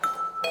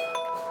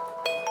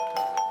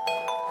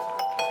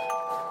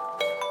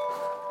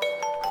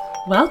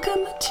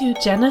Welcome to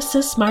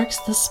Genesis Marks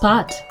the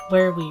Spot,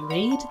 where we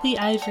raid the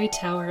ivory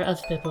tower of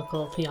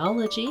biblical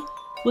theology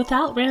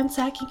without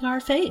ransacking our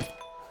faith.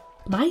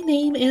 My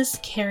name is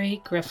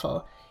Carrie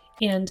Griffel,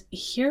 and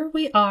here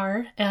we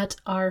are at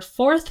our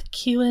fourth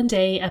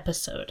Q&A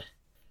episode.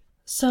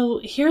 So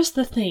here's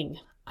the thing.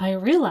 I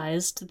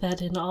realized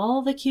that in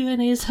all the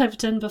Q&As I've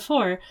done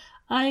before,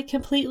 I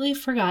completely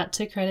forgot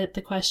to credit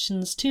the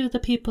questions to the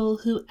people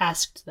who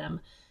asked them.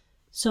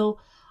 So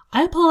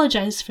I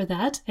apologize for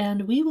that,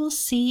 and we will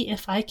see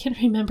if I can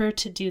remember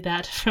to do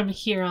that from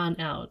here on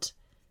out.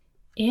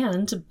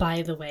 And,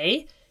 by the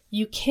way,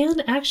 you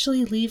can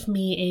actually leave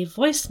me a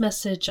voice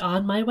message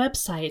on my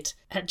website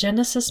at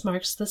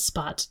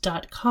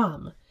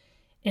genesismarksthespot.com,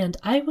 and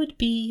I would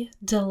be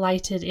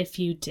delighted if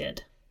you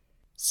did.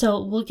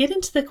 So we'll get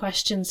into the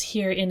questions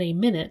here in a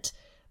minute,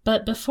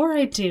 but before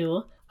I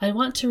do, I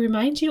want to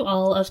remind you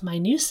all of my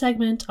new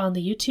segment on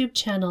the YouTube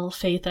channel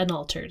Faith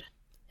Unaltered.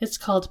 It's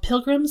called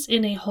Pilgrims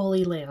in a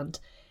Holy Land,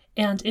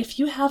 and if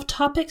you have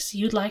topics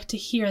you'd like to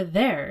hear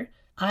there,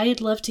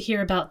 I'd love to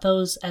hear about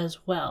those as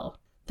well.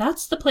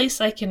 That's the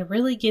place I can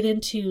really get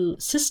into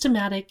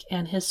systematic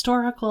and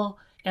historical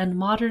and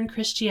modern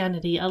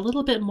Christianity a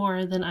little bit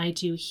more than I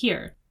do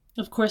here.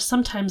 Of course,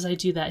 sometimes I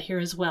do that here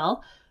as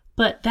well,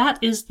 but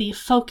that is the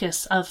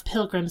focus of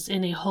Pilgrims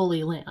in a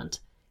Holy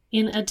Land.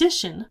 In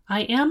addition,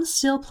 I am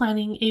still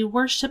planning a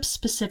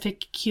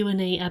worship-specific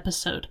Q&A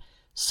episode,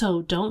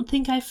 so don't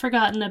think I've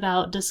forgotten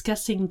about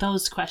discussing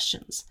those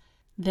questions.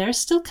 They're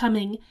still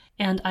coming,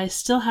 and I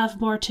still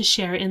have more to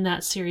share in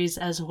that series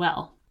as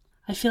well.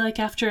 I feel like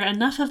after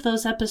enough of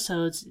those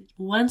episodes,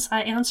 once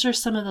I answer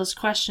some of those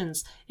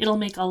questions, it'll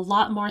make a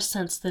lot more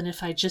sense than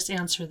if I just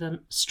answer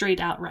them straight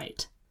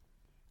outright.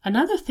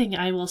 Another thing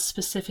I will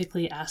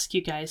specifically ask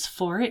you guys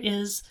for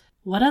is,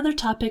 what other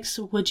topics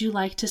would you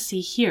like to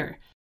see here,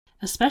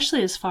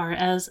 especially as far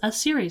as a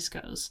series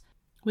goes?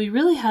 We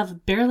really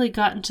have barely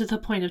gotten to the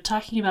point of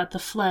talking about the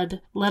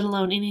flood, let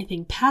alone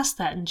anything past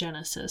that in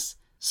Genesis,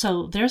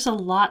 so there's a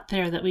lot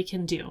there that we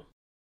can do.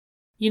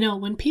 You know,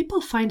 when people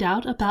find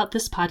out about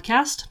this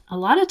podcast, a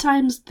lot of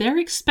times they're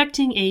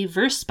expecting a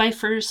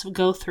verse-by-verse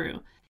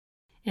go-through.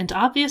 And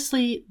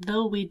obviously,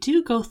 though we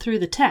do go through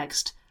the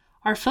text,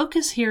 our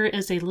focus here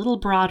is a little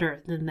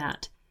broader than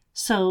that.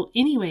 So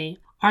anyway,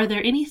 are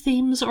there any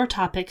themes or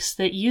topics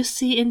that you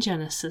see in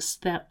Genesis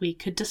that we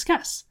could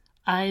discuss?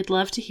 I'd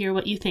love to hear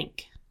what you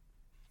think.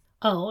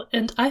 Oh,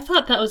 and I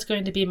thought that was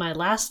going to be my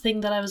last thing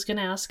that I was going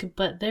to ask,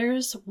 but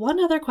there's one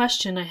other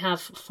question I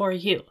have for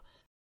you.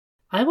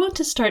 I want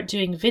to start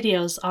doing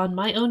videos on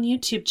my own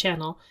YouTube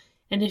channel,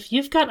 and if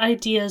you've got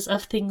ideas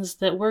of things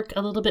that work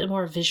a little bit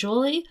more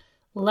visually,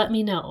 let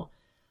me know.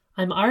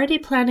 I'm already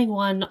planning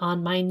one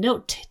on my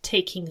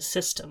note-taking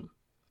system.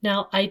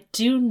 Now, I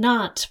do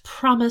not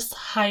promise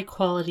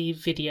high-quality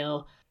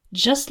video.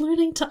 Just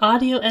learning to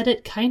audio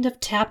edit kind of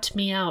tapped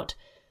me out,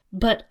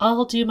 but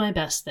I'll do my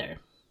best there.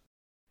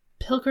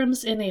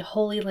 Pilgrims in a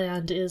Holy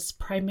Land is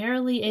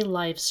primarily a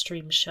live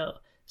stream show,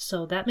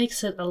 so that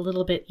makes it a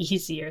little bit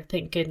easier,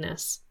 thank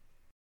goodness.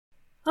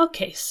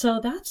 Okay, so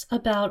that's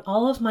about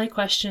all of my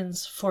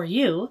questions for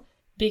you,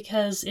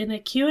 because in a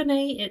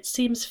Q&A it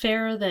seems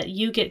fair that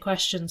you get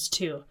questions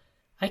too.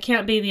 I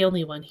can't be the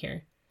only one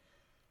here.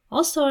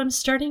 Also, I'm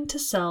starting to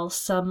sell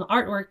some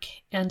artwork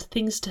and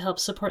things to help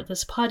support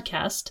this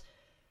podcast.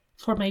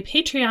 For my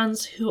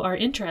Patreons who are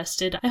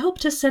interested, I hope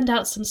to send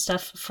out some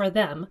stuff for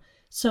them.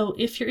 So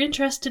if you're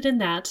interested in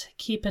that,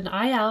 keep an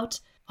eye out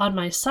on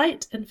my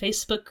site and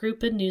Facebook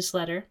group and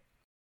newsletter.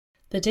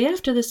 The day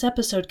after this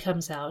episode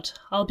comes out,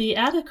 I'll be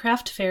at a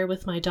craft fair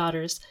with my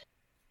daughters.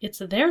 It's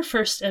their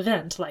first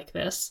event like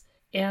this,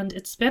 and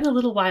it's been a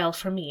little while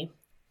for me.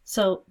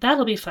 So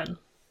that'll be fun.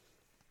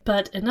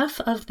 But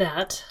enough of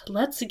that,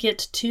 let's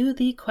get to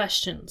the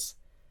questions.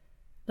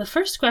 The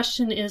first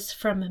question is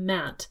from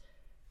Matt.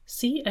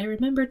 See, I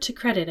remembered to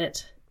credit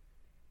it.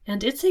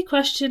 And it's a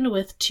question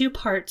with two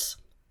parts,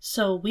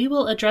 so we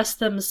will address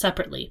them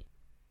separately.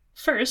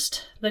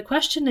 First, the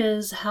question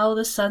is how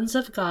the sons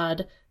of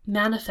God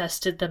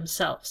manifested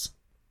themselves.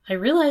 I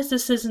realize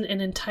this isn't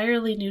an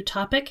entirely new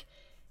topic,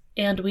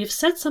 and we've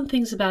said some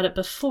things about it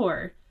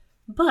before,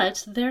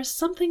 but there's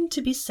something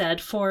to be said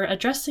for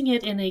addressing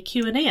it in a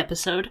Q&A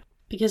episode,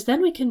 because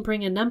then we can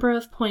bring a number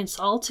of points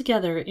all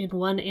together in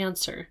one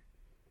answer.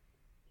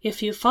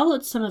 If you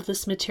followed some of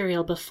this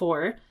material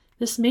before,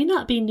 this may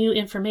not be new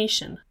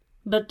information,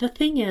 but the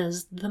thing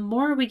is, the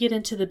more we get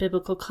into the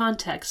biblical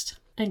context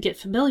and get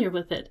familiar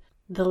with it,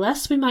 the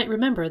less we might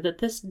remember that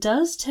this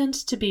does tend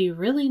to be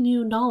really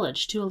new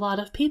knowledge to a lot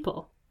of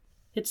people.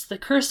 It's the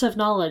curse of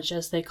knowledge,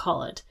 as they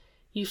call it.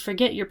 You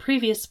forget your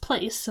previous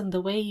place and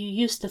the way you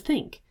used to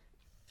think.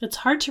 It's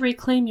hard to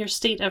reclaim your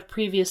state of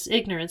previous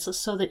ignorance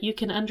so that you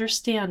can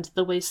understand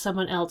the way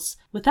someone else,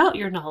 without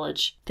your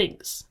knowledge,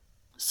 thinks.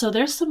 So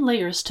there's some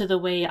layers to the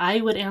way I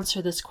would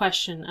answer this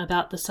question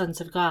about the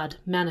sons of God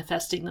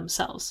manifesting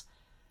themselves.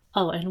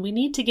 Oh, and we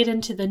need to get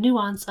into the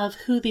nuance of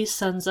who these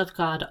sons of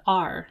God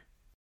are.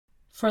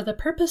 For the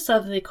purpose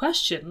of the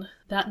question,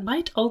 that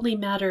might only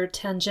matter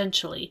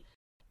tangentially,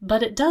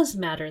 But it does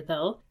matter,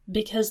 though,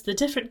 because the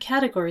different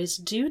categories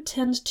do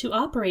tend to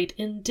operate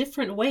in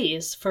different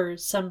ways for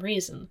some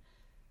reason.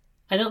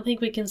 I don't think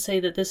we can say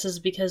that this is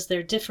because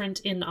they're different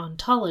in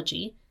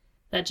ontology.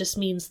 That just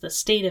means the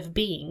state of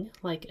being,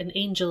 like an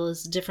angel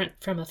is different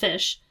from a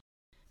fish.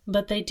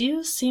 But they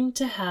do seem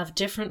to have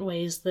different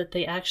ways that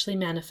they actually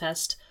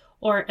manifest,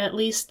 or at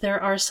least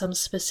there are some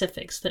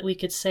specifics that we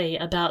could say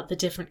about the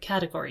different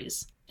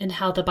categories and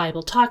how the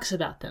Bible talks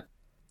about them.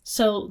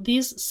 So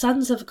these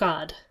sons of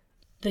God,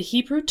 the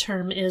Hebrew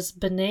term is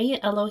B'nai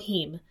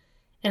Elohim,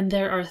 and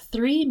there are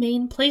 3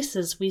 main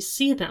places we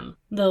see them,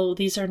 though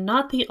these are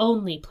not the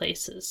only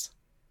places.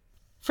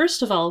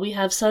 First of all, we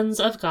have sons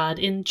of God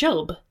in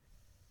Job,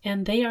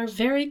 and they are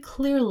very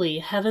clearly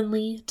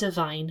heavenly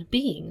divine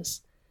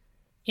beings.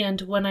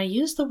 And when I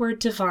use the word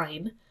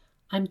divine,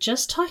 I'm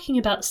just talking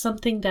about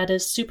something that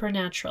is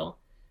supernatural.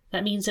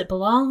 That means it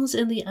belongs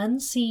in the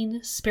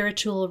unseen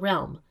spiritual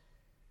realm.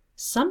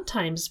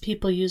 Sometimes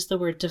people use the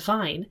word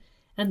divine,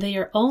 and they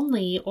are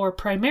only or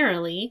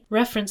primarily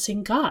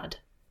referencing God.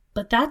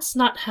 But that's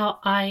not how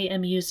I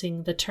am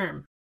using the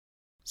term.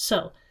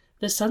 So,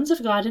 the sons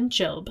of God in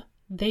Job,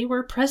 they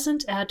were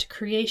present at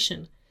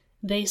creation.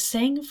 They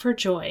sang for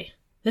joy.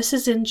 This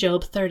is in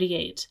Job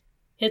 38.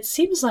 It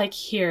seems like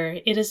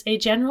here it is a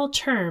general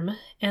term,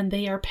 and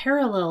they are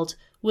paralleled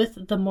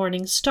with the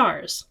morning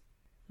stars.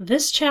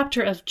 This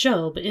chapter of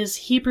Job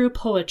is Hebrew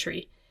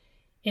poetry,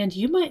 and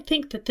you might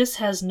think that this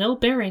has no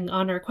bearing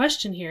on our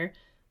question here,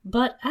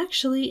 but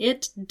actually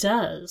it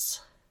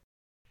does.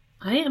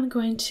 I am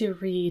going to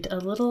read a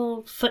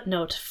little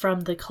footnote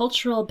from the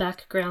Cultural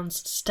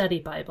Backgrounds Study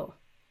Bible.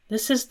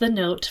 This is the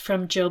note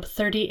from Job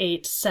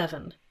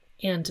 38:7.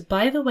 And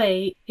by the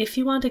way, if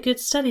you want a good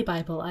study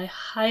Bible, I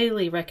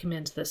highly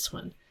recommend this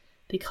one.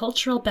 The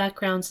Cultural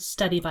Backgrounds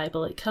Study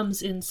Bible. It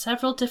comes in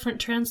several different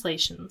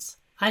translations.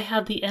 I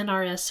have the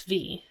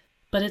NRSV,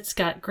 but it's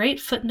got great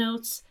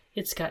footnotes,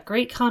 it's got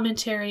great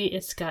commentary,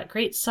 it's got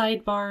great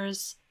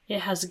sidebars,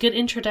 it has good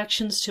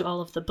introductions to all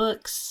of the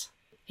books,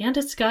 and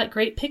it's got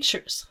great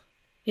pictures.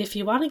 If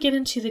you want to get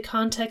into the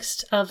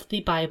context of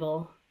the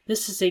Bible,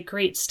 this is a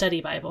great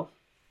study Bible.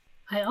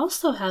 I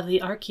also have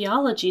the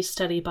Archaeology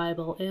Study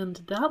Bible, and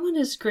that one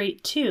is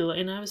great too,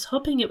 and I was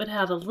hoping it would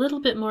have a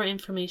little bit more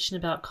information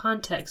about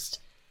context.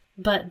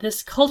 But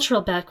this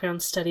Cultural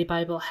Background Study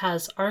Bible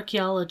has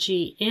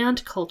archaeology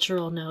and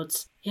cultural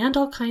notes, and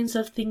all kinds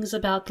of things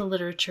about the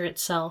literature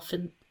itself,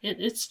 and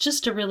it's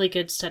just a really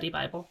good study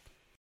Bible.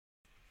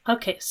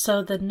 Okay,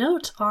 so the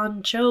note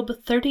on Job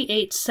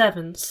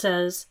 38:7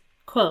 says,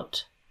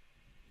 quote,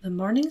 "The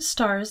morning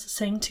stars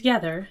sang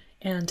together,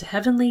 and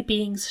heavenly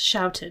beings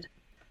shouted.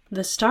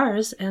 The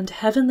stars and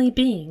heavenly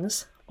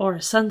beings, or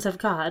sons of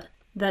God,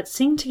 that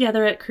sing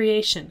together at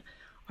creation,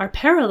 are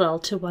parallel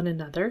to one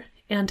another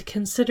and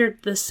considered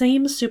the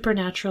same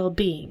supernatural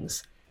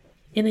beings.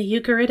 In a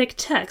Ugaritic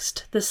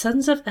text, the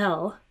sons of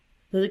El,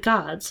 the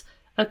gods,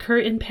 occur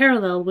in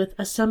parallel with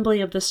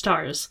assembly of the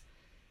stars.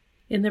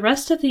 In the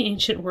rest of the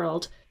ancient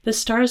world, the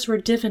stars were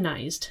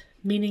divinized,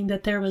 meaning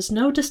that there was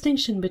no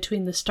distinction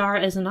between the star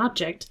as an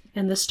object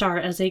and the star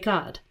as a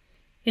god.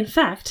 In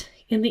fact,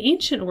 in the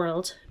ancient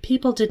world,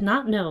 people did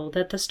not know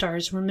that the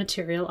stars were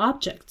material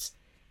objects.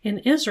 In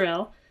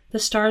Israel, the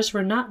stars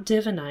were not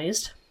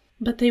divinized,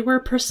 but they were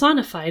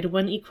personified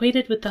when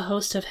equated with the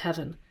host of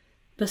heaven,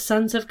 the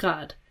sons of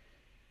God.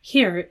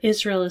 Here,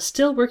 Israel is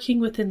still working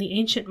within the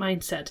ancient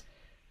mindset,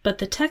 but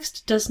the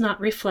text does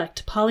not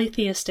reflect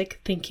polytheistic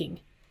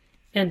thinking."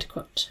 End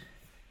quote.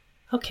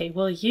 Okay,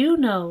 well, you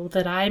know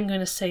that I'm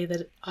going to say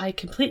that I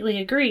completely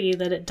agree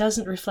that it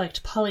doesn't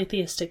reflect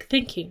polytheistic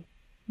thinking.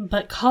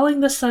 But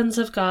calling the sons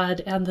of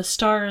God and the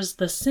stars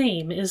the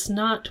same is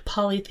not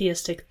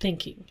polytheistic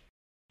thinking.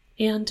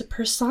 And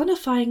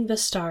personifying the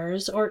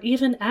stars, or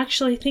even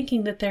actually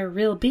thinking that they're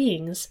real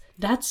beings,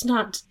 that's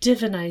not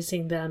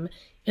divinizing them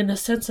in the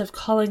sense of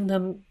calling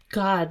them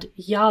God,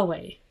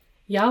 Yahweh.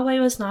 Yahweh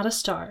was not a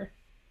star.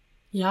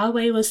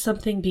 Yahweh was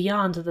something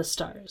beyond the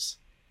stars.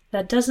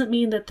 That doesn't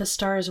mean that the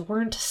stars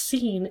weren't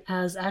seen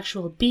as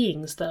actual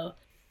beings, though.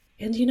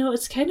 And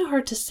it's kind of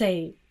hard to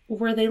say.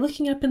 Were they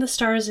looking up in the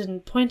stars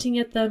and pointing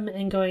at them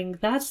and going,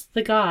 "That's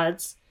the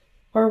gods"?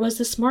 Or was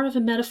this more of a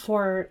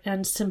metaphor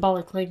and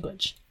symbolic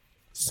language?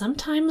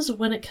 Sometimes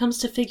when it comes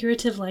to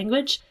figurative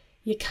language,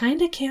 you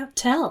kinda can't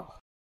tell.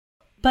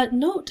 But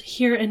note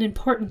here an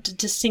important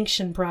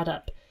distinction brought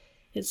up.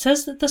 It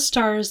says that the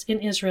stars in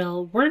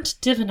Israel weren't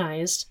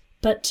divinized,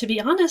 but to be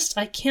honest,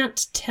 I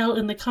can't tell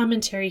in the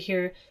commentary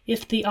here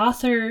if the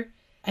author,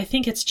 I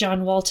think it's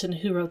John Walton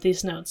who wrote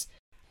these notes,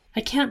 I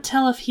can't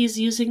tell if he's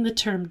using the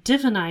term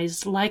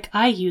divinized like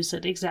I use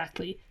it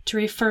exactly, to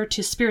refer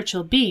to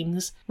spiritual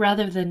beings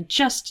rather than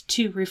just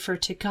to refer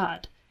to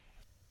God.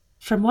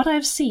 From what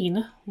I've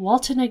seen,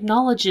 Walton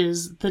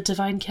acknowledges the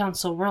divine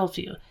council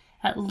worldview,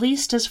 at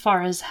least as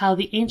far as how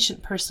the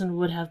ancient person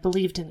would have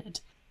believed in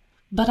it.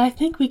 But I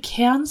think we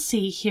can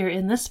see here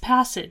in this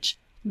passage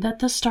that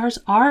the stars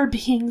are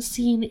being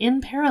seen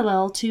in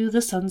parallel to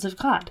the sons of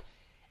God,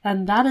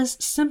 and that is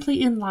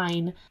simply in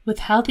line with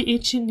how the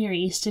ancient Near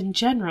East in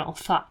general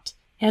thought.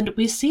 And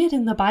we see it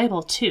in the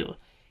Bible too.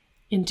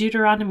 In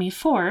Deuteronomy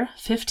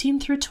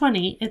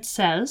 4:15-20, it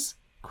says,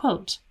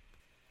 quote,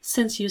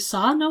 "Since you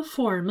saw no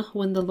form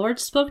when the Lord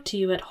spoke to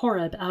you at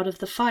Horeb out of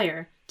the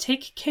fire,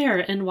 take care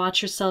and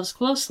watch yourselves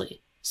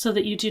closely, so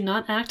that you do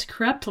not act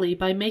corruptly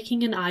by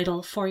making an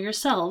idol for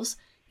yourselves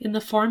in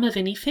the form of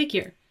any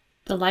figure,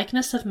 the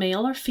likeness of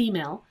male or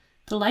female,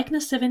 the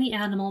likeness of any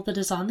animal that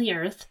is on the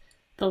earth,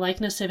 the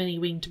likeness of any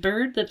winged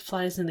bird that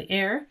flies in the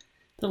air,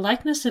 the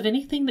likeness of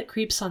anything that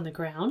creeps on the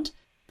ground,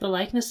 the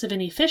likeness of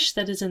any fish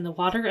that is in the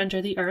water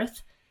under the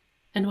earth.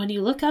 And when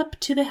you look up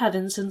to the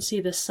heavens and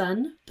see the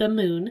sun, the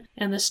moon,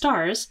 and the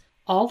stars,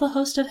 all the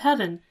host of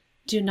heaven,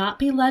 do not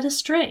be led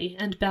astray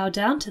and bow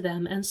down to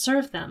them and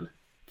serve them,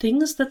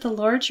 things that the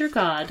Lord your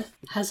God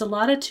has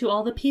allotted to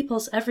all the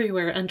peoples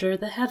everywhere under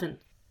the heaven.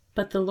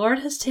 But the Lord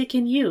has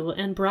taken you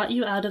and brought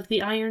you out of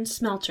the iron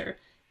smelter,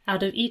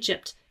 out of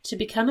Egypt, to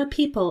become a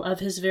people of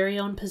his very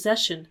own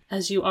possession,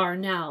 as you are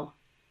now."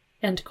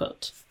 End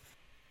quote.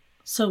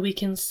 So we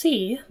can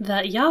see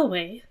that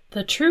Yahweh,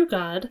 the true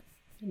God,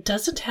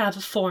 doesn't have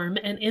a form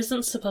and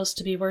isn't supposed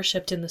to be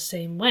worshipped in the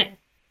same way.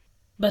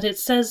 But it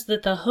says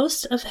that the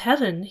host of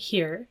heaven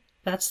here,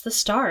 that's the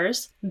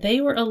stars,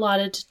 they were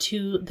allotted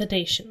to the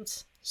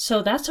nations.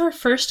 So that's our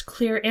first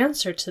clear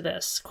answer to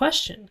this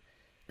question.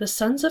 The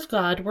sons of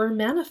God were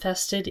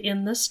manifested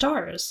in the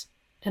stars.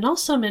 And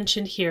also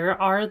mentioned here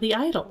are the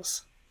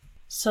idols.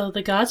 So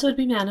the gods would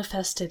be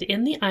manifested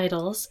in the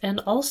idols, and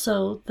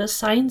also the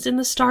signs in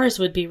the stars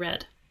would be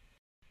read.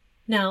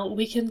 Now,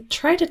 we can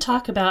try to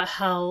talk about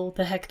how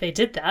the heck they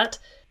did that,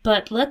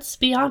 but let's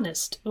be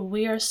honest,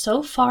 we are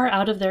so far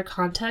out of their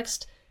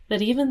context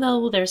that even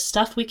though there's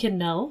stuff we can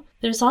know,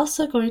 there's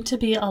also going to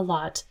be a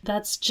lot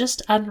that's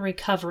just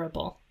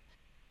unrecoverable.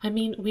 I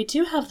mean, we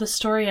do have the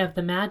story of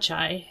the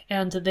Magi,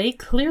 and they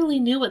clearly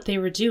knew what they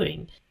were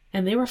doing,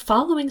 and they were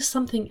following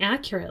something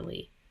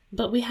accurately.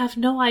 But we have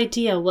no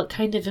idea what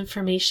kind of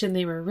information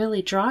they were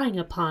really drawing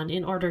upon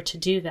in order to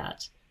do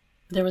that.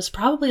 There was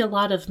probably a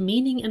lot of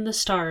meaning in the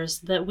stars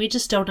that we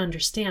just don't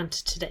understand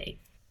today.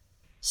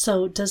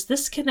 So does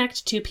this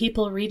connect to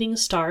people reading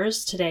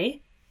stars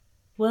today?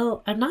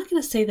 Well, I'm not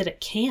going to say that it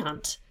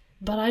can't,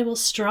 but I will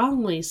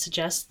strongly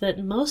suggest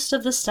that most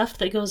of the stuff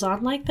that goes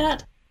on like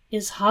that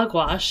is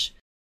hogwash.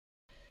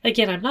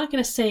 Again, I'm not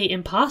going to say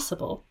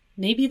impossible.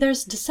 Maybe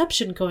there's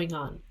deception going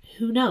on.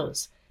 Who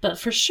knows? But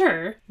for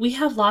sure, we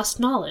have lost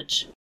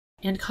knowledge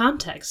and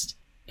context,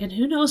 and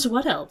who knows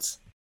what else.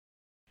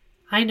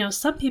 I know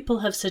some people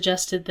have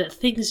suggested that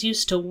things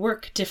used to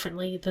work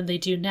differently than they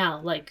do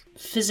now, like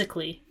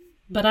physically,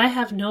 but I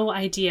have no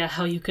idea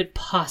how you could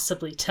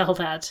possibly tell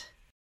that.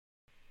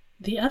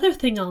 The other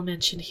thing I'll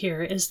mention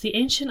here is the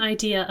ancient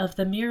idea of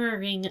the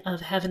mirroring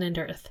of heaven and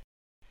earth.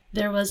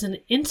 There was an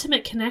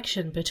intimate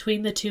connection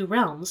between the two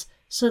realms,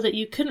 so that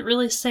you couldn't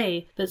really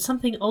say that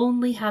something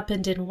only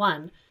happened in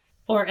one,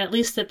 or at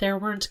least that there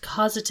weren't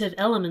causative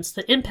elements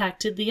that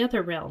impacted the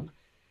other realm.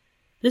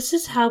 This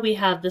is how we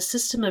have the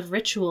system of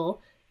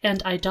ritual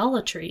and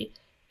idolatry,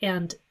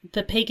 and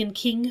the pagan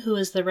king who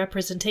is the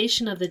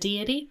representation of the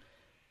deity.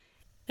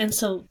 And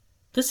so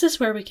this is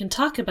where we can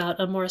talk about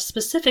a more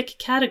specific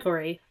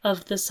category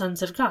of the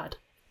sons of God.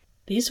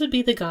 These would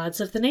be the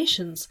gods of the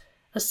nations,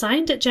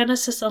 assigned at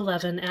Genesis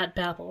 11 at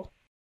Babel.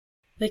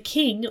 The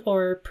king,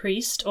 or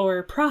priest,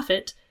 or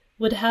prophet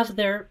would have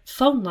their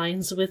phone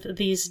lines with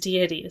these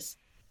deities.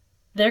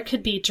 There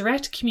could be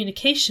direct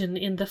communication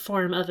in the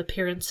form of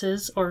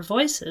appearances or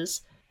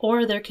voices,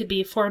 or there could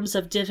be forms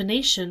of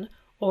divination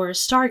or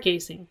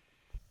stargazing.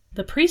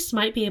 The priest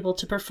might be able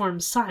to perform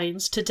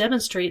signs to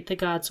demonstrate the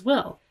god's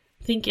will.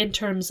 Think in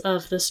terms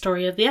of the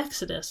story of the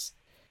Exodus.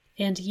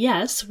 And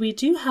yes, we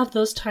do have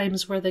those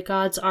times where the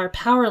gods are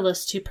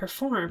powerless to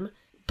perform,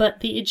 but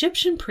the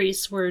Egyptian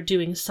priests were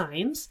doing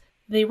signs.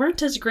 They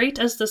weren't as great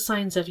as the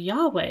signs of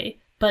Yahweh,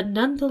 but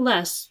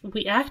nonetheless,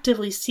 we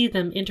actively see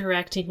them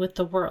interacting with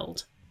the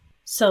world.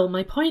 So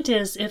my point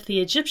is, if the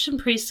Egyptian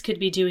priests could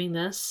be doing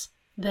this,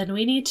 then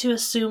we need to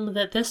assume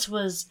that this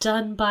was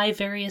done by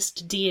various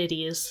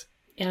deities,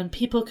 and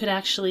people could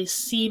actually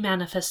see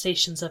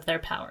manifestations of their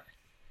power.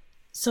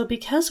 So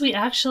because we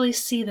actually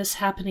see this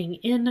happening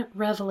in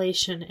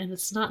Revelation, and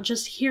it's not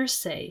just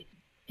hearsay,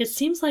 it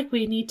seems like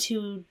we need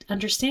to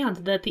understand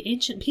that the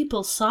ancient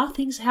people saw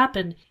things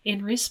happen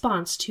in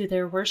response to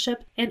their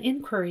worship and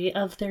inquiry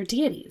of their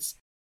deities.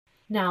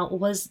 Now,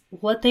 was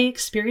what they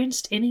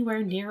experienced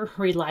anywhere near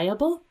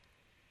reliable?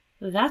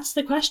 That's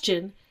the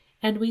question,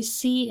 and we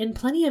see in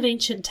plenty of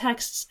ancient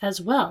texts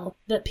as well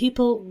that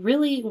people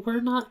really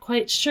were not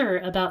quite sure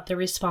about the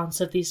response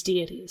of these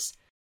deities.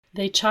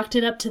 They chalked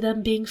it up to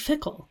them being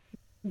fickle.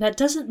 That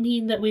doesn't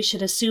mean that we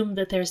should assume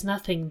that there's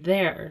nothing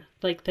there,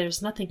 like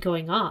there's nothing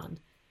going on.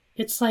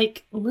 It's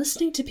like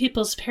listening to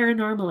people's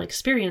paranormal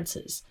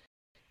experiences.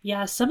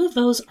 Yeah, some of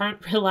those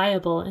aren't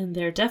reliable and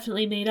they're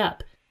definitely made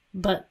up,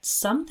 but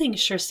something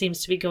sure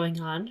seems to be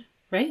going on,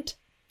 right?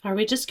 Are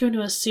we just going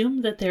to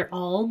assume that they're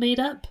all made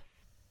up?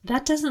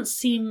 That doesn't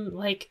seem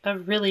like a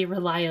really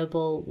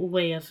reliable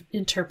way of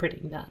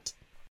interpreting that.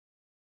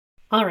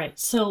 All right,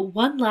 so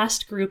one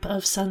last group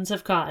of sons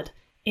of God,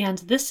 and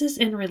this is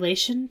in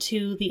relation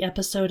to the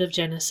episode of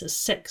Genesis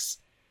 6.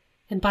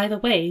 And by the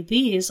way,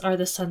 these are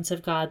the sons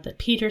of God that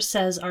Peter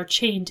says are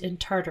chained in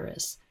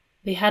Tartarus.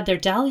 They had their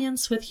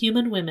dalliance with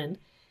human women,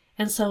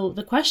 and so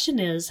the question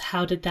is,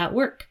 how did that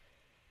work?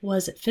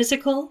 Was it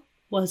physical?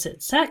 Was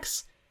it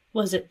sex?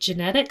 Was it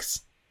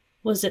genetics?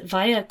 Was it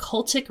via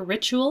cultic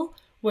ritual,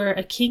 where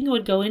a king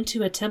would go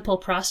into a temple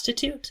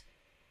prostitute?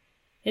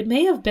 It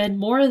may have been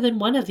more than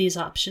one of these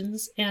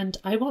options, and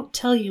I won't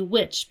tell you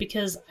which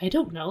because I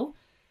don't know.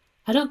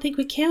 I don't think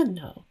we can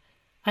know.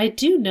 I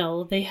do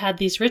know they had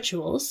these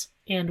rituals,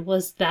 and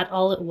was that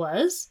all it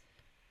was?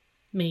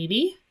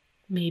 Maybe,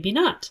 maybe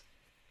not.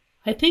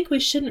 I think we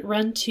shouldn't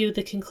run to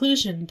the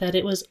conclusion that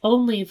it was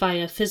only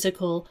via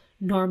physical,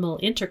 normal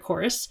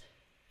intercourse.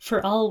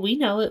 For all we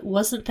know, it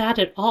wasn't that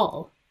at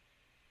all.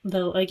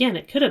 Though, again,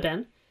 it could have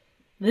been.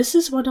 This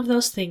is one of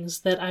those things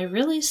that I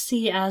really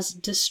see as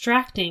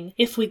distracting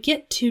if we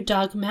get too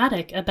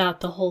dogmatic about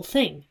the whole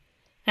thing.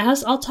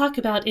 As I'll talk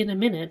about in a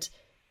minute,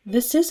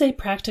 this is a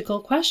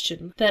practical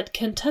question that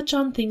can touch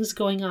on things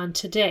going on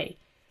today.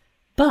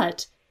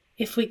 But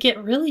if we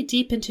get really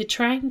deep into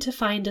trying to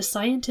find a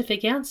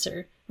scientific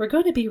answer, we're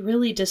going to be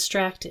really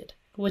distracted,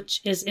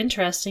 which is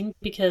interesting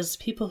because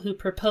people who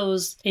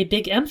propose a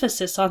big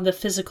emphasis on the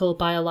physical,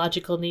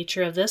 biological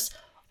nature of this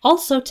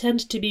also tend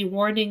to be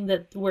warning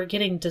that we're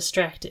getting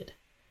distracted.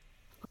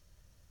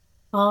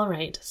 All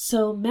right,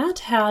 so Matt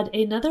had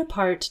another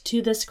part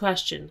to this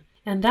question,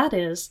 and that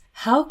is,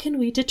 how can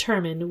we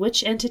determine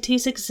which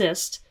entities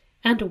exist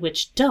and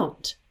which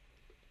don't?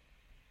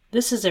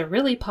 This is a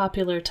really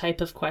popular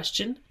type of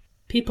question.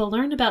 People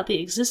learn about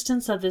the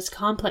existence of this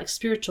complex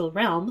spiritual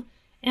realm,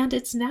 and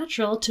it's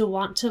natural to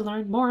want to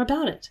learn more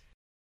about it.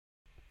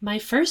 My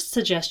first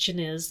suggestion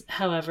is,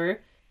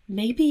 however,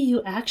 maybe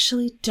you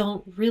actually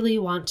don't really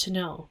want to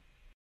know.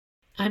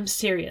 I'm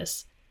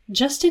serious.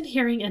 Just in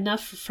hearing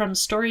enough from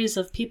stories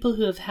of people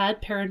who have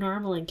had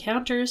paranormal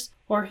encounters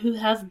or who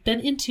have been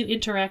into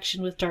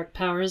interaction with dark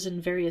powers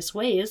in various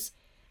ways,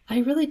 I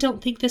really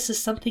don't think this is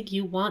something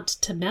you want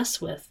to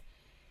mess with.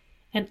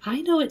 And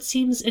I know it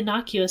seems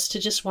innocuous to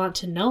just want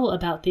to know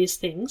about these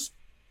things,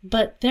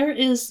 but there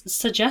is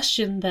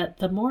suggestion that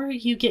the more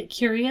you get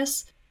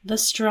curious, the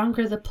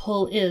stronger the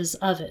pull is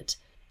of it.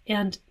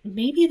 And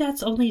maybe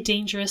that's only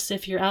dangerous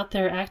if you're out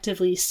there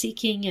actively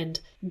seeking and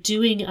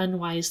doing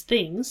unwise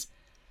things,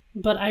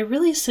 but I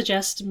really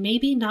suggest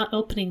maybe not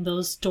opening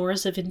those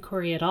doors of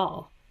inquiry at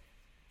all.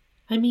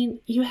 I mean,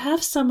 you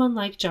have someone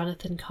like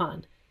Jonathan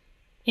Cahn,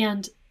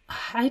 and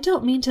I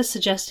don't mean to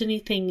suggest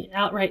anything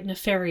outright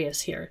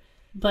nefarious here,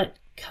 but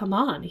come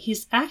on,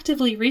 he's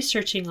actively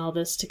researching all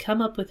this to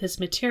come up with his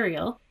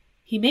material.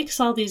 He makes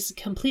all these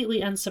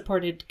completely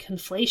unsupported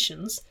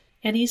conflations,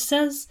 and he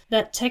says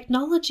that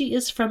technology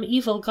is from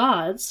evil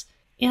gods,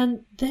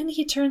 and then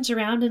he turns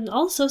around and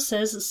also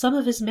says some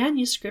of his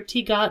manuscript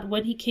he got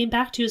when he came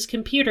back to his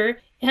computer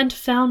and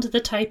found the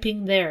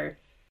typing there.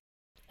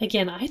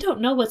 Again, I don't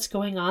know what's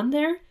going on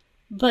there,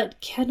 but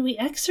can we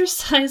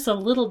exercise a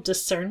little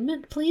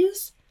discernment,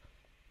 please?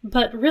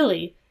 But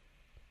really,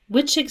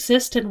 which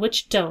exist and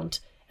which don't,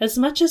 as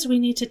much as we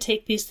need to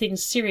take these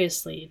things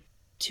seriously,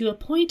 to a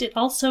point it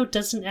also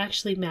doesn't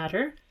actually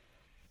matter.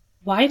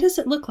 Why does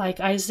it look like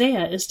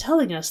Isaiah is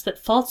telling us that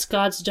false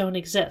gods don't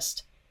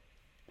exist?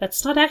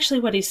 That's not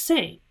actually what he's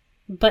saying,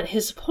 but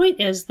his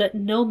point is that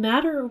no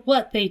matter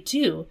what they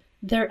do,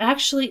 they're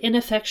actually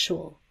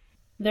ineffectual.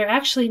 They're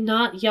actually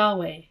not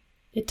Yahweh.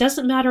 It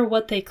doesn't matter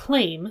what they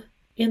claim.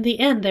 In the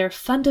end, they're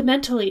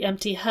fundamentally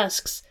empty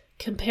husks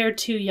compared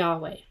to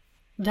Yahweh.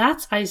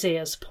 That's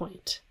Isaiah's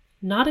point.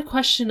 Not a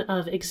question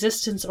of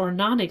existence or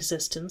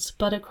non-existence,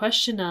 but a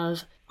question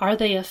of, are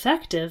they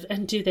effective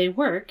and do they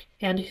work,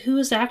 and who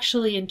is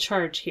actually in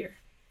charge here?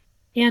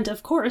 And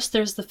of course,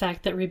 there's the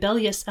fact that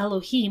rebellious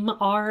Elohim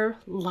are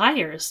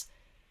liars.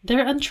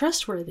 They're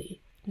untrustworthy.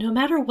 No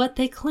matter what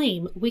they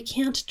claim, we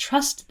can't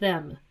trust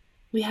them.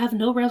 We have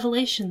no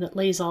revelation that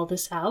lays all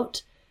this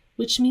out,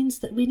 which means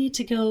that we need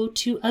to go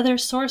to other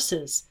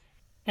sources.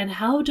 And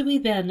how do we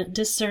then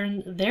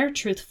discern their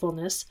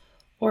truthfulness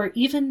or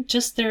even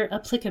just their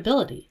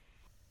applicability?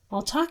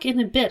 I'll talk in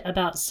a bit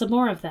about some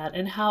more of that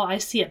and how I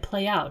see it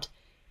play out,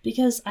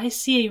 because I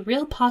see a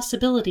real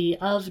possibility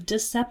of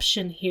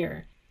deception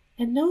here.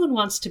 And no one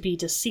wants to be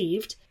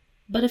deceived,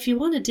 but if you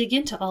want to dig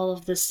into all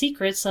of the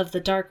secrets of the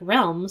dark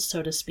realm,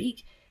 so to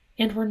speak,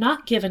 and we're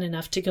not given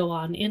enough to go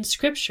on in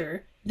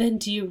Scripture, then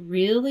do you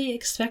really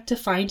expect to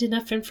find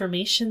enough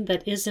information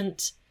that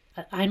isn't,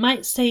 I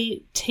might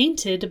say,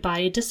 tainted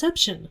by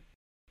deception?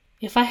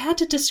 If I had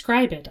to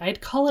describe it, I'd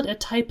call it a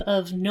type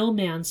of no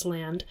man's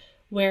land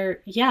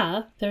where,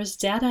 yeah, there's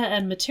data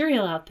and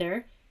material out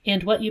there,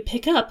 and what you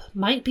pick up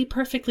might be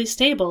perfectly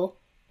stable,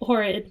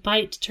 or it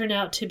might turn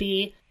out to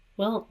be,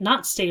 well,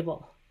 not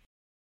stable.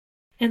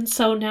 And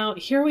so now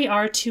here we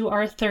are to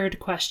our third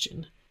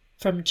question,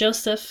 from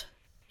Joseph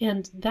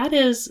And that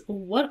is,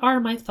 what are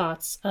my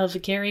thoughts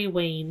of Gary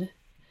Wayne?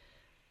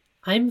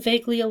 I'm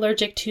vaguely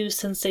allergic to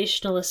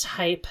sensationalist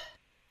hype,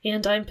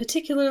 and I'm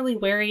particularly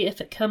wary if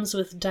it comes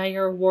with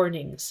dire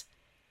warnings.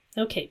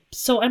 Okay,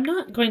 so I'm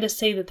not going to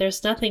say that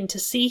there's nothing to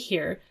see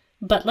here,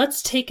 but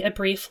let's take a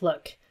brief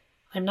look.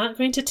 I'm not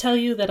going to tell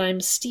you that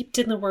I'm steeped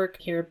in the work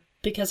here,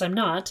 because I'm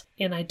not,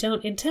 and I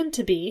don't intend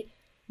to be,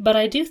 but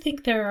I do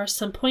think there are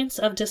some points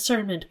of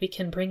discernment we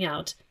can bring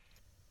out.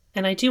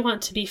 And I do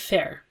want to be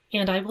fair,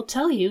 and I will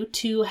tell you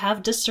to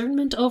have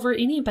discernment over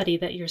anybody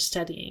that you're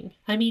studying.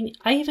 I mean,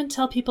 I even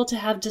tell people to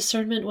have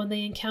discernment when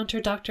they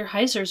encounter Dr.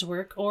 Heiser's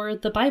work or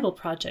the Bible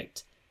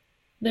Project.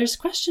 There's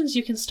questions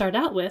you can start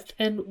out with,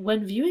 and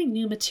when viewing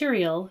new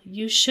material,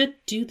 you should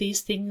do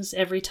these things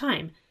every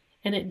time,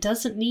 and it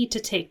doesn't need to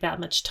take that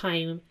much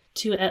time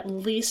to at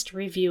least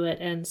review it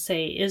and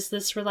say, is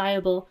this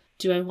reliable?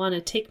 Do I want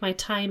to take my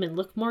time and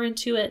look more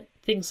into it?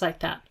 Things like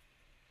that.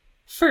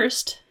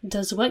 First,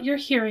 does what you're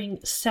hearing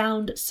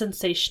sound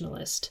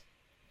sensationalist?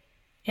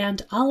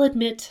 And I'll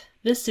admit,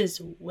 this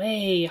is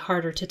way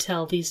harder to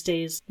tell these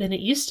days than it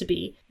used to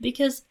be,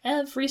 because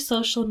every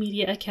social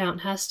media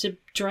account has to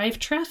drive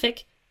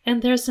traffic,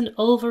 and there's an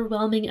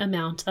overwhelming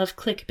amount of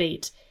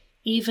clickbait,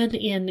 even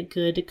in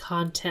good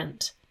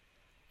content.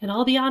 And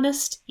I'll be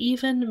honest,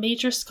 even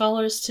major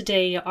scholars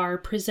today are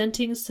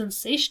presenting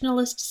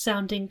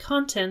sensationalist-sounding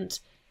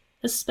content,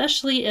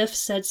 especially if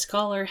said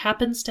scholar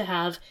happens to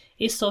have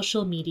a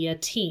social media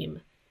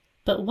team.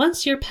 But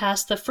once you're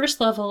past the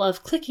first level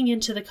of clicking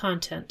into the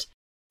content,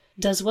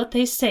 does what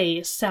they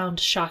say sound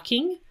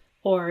shocking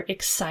or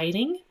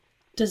exciting?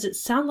 Does it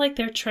sound like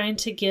they're trying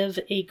to give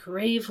a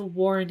grave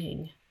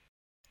warning?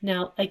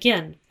 Now,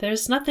 again,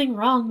 there's nothing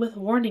wrong with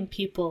warning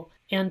people,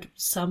 and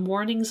some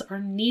warnings are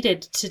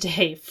needed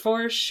today,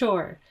 for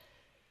sure.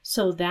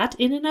 So that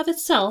in and of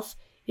itself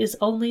is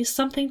only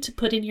something to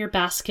put in your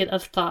basket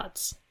of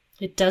thoughts.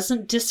 It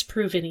doesn't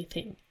disprove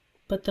anything.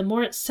 But the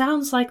more it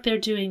sounds like they're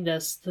doing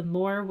this, the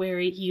more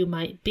wary you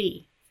might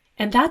be.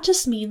 And that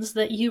just means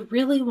that you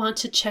really want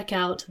to check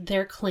out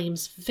their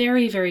claims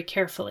very, very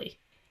carefully.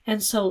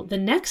 And so the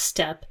next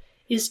step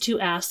is to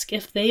ask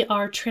if they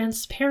are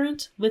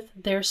transparent with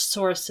their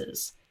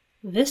sources.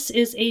 This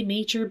is a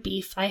major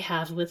beef I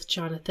have with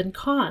Jonathan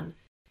Cahn.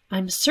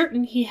 I'm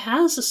certain he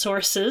has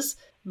sources,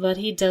 but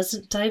he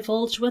doesn't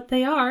divulge what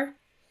they are.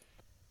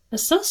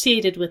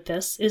 Associated with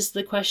this is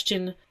the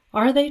question,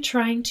 are they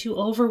trying to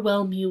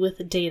overwhelm you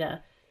with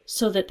data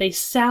so that they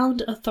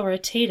sound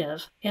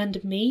authoritative,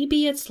 and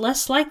maybe it's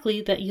less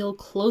likely that you'll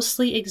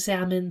closely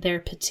examine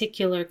their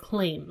particular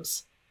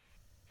claims?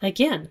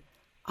 Again,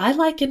 I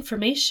like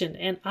information,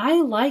 and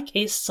I like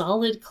a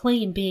solid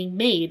claim being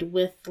made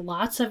with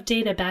lots of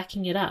data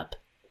backing it up.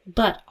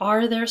 But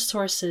are there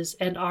sources,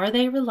 and are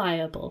they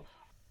reliable?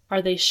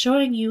 Are they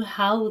showing you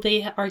how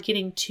they are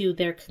getting to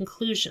their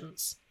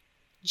conclusions?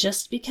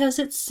 Just because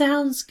it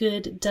sounds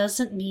good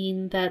doesn't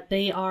mean that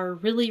they are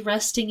really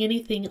resting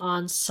anything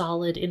on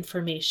solid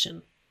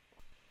information.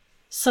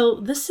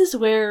 So this is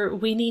where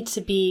we need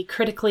to be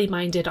critically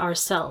minded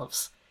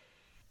ourselves.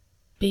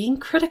 Being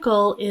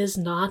critical is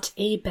not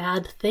a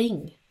bad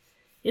thing.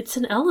 It's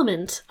an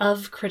element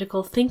of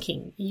critical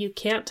thinking. You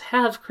can't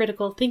have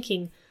critical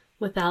thinking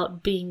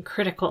without being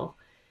critical.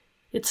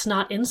 It's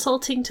not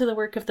insulting to the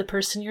work of the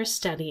person you're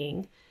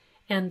studying.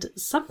 And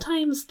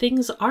sometimes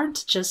things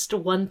aren't just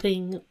one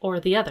thing or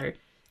the other.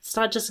 It's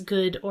not just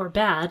good or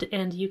bad,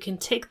 and you can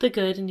take the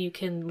good and you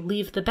can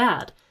leave the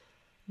bad.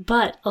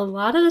 But a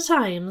lot of the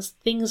times,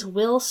 things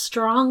will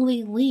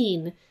strongly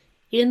lean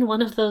in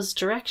one of those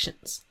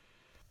directions.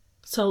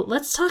 So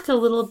let's talk a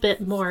little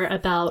bit more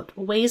about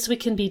ways we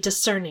can be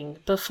discerning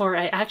before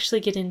I actually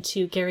get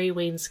into Gary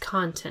Wayne's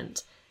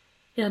content.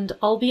 And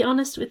I'll be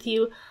honest with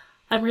you,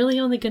 I'm really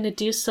only going to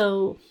do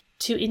so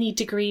to any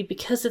degree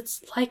because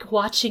it's like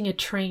watching a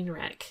train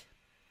wreck.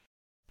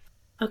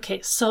 Okay,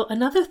 so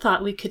another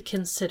thought we could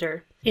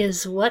consider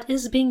is what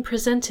is being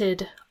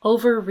presented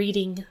over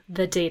reading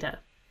the data.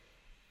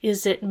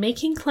 Is it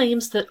making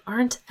claims that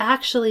aren't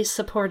actually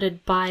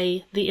supported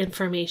by the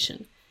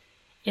information?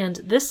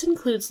 And this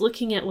includes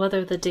looking at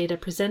whether the data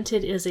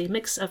presented is a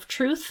mix of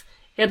truth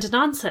and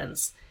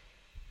nonsense.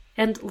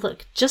 And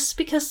look, just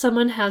because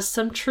someone has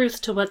some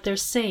truth to what they're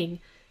saying,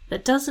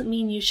 that doesn't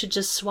mean you should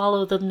just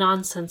swallow the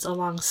nonsense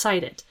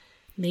alongside it.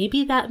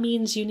 Maybe that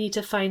means you need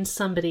to find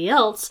somebody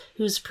else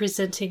who's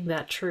presenting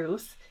that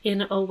truth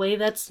in a way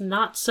that's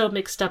not so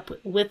mixed up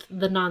with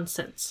the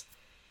nonsense.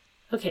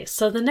 Okay,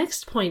 so the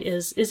next point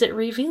is it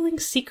revealing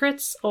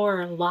secrets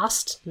or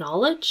lost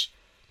knowledge?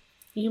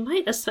 You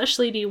might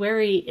especially be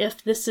wary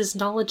if this is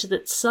knowledge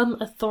that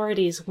some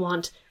authorities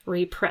want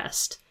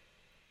repressed.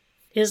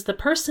 Is the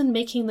person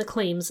making the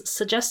claims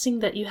suggesting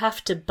that you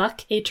have to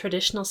buck a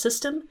traditional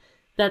system?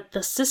 That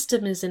the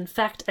system is in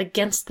fact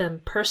against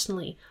them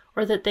personally,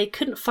 or that they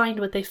couldn't find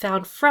what they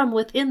found from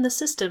within the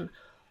system,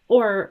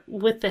 or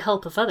with the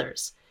help of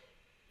others?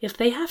 If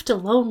they have to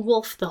lone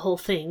wolf the whole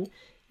thing,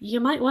 you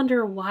might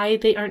wonder why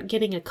they aren't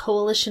getting a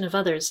coalition of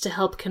others to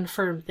help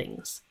confirm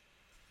things.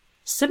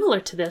 Similar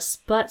to this,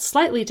 but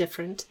slightly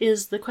different,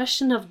 is the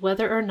question of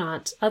whether or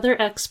not other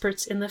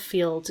experts in the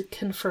field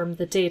confirm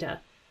the data.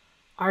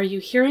 Are you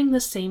hearing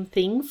the same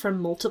thing from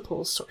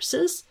multiple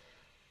sources?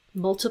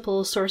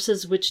 Multiple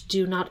sources which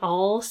do not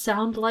all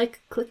sound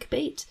like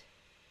clickbait?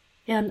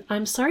 And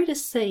I'm sorry to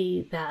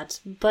say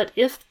that, but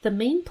if the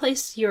main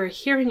place you're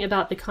hearing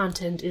about the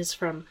content is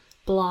from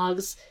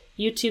blogs,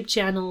 YouTube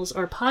channels,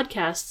 or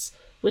podcasts,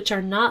 which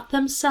are not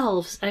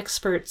themselves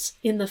experts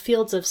in the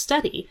fields of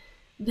study,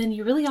 then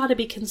you really ought to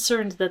be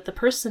concerned that the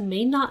person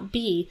may not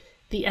be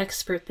the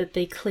expert that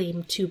they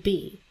claim to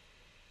be.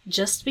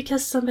 Just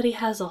because somebody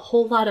has a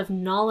whole lot of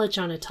knowledge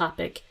on a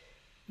topic,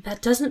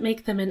 that doesn't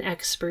make them an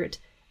expert.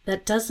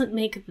 That doesn't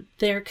make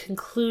their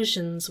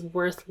conclusions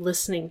worth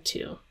listening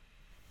to.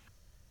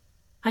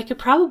 I could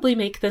probably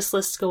make this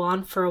list go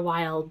on for a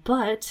while,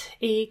 but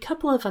a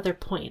couple of other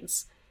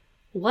points.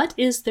 What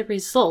is the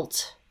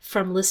result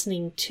from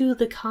listening to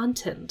the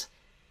content?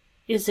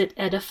 Is it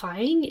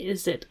edifying?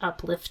 Is it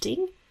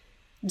uplifting?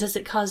 Does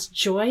it cause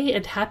joy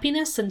and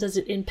happiness, and does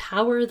it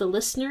empower the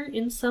listener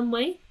in some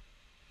way?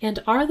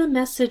 And are the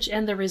message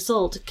and the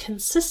result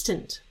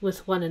consistent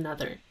with one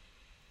another?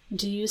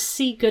 Do you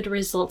see good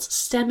results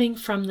stemming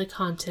from the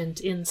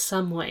content in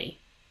some way?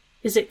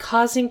 Is it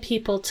causing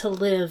people to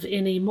live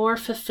in a more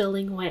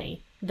fulfilling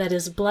way that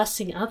is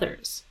blessing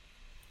others?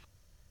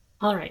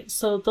 All right,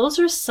 so those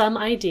are some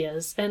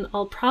ideas, and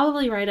I'll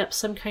probably write up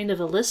some kind of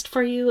a list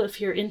for you if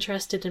you're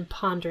interested in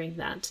pondering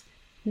that.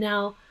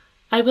 Now,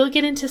 I will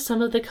get into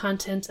some of the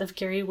content of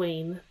Gary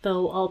Wayne,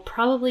 though I'll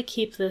probably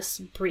keep this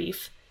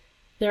brief.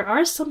 There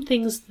are some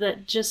things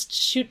that just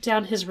shoot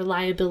down his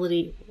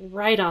reliability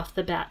right off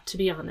the bat, to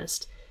be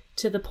honest,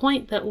 to the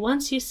point that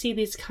once you see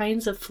these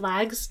kinds of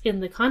flags in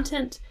the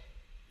content,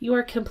 you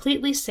are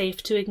completely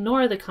safe to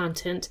ignore the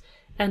content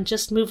and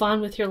just move on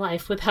with your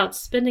life without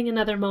spending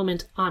another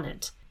moment on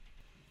it.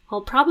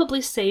 I'll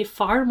probably say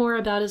far more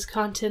about his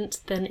content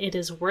than it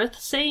is worth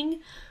saying,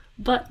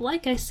 but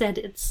like I said,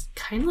 it's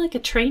kind of like a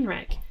train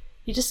wreck.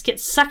 You just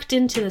get sucked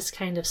into this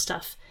kind of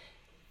stuff.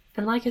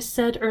 And like I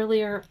said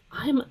earlier,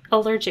 I'm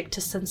allergic to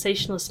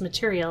sensationalist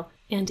material,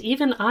 and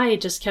even I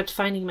just kept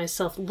finding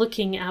myself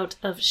looking out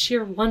of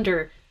sheer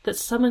wonder that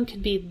someone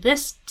could be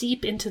this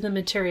deep into the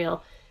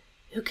material,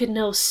 who could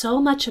know so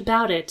much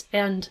about it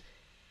and,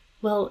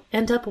 well,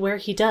 end up where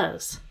he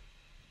does.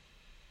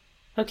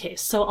 Okay,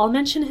 so I'll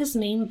mention his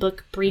main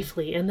book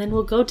briefly, and then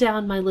we'll go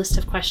down my list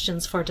of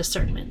questions for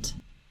discernment.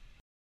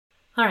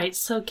 Alright,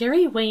 so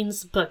Gary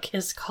Wayne's book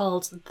is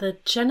called The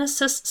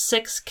Genesis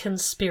 6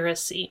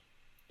 Conspiracy,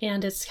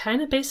 and it's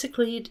kind of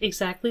basically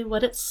exactly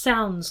what it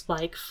sounds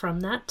like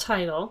from that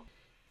title,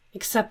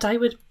 except I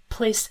would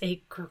place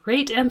a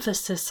great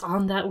emphasis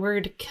on that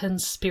word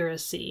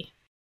conspiracy.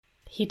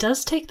 He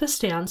does take the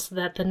stance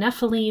that the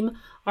Nephilim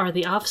are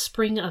the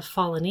offspring of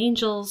fallen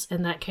angels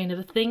and that kind of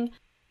a thing,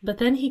 but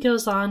then he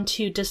goes on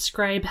to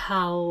describe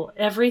how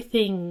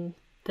everything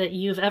that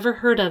you've ever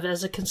heard of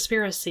as a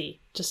conspiracy,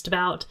 just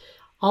about,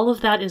 all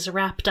of that is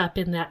wrapped up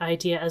in that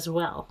idea as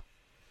well.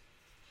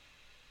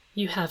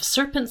 You have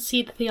serpent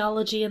seed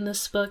theology in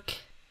this book,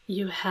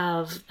 you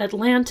have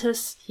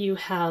Atlantis, you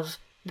have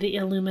the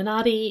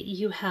Illuminati,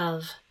 you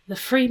have the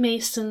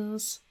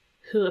Freemasons,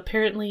 who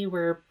apparently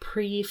were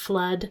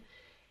pre-flood.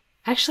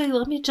 Actually,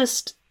 let me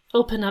just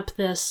open up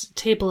this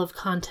table of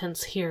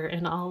contents here,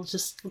 and I'll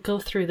just go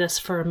through this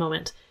for a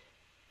moment.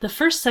 The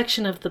first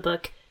section of the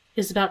book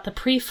is about the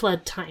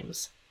pre-flood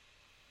times.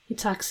 He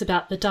talks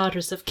about the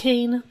daughters of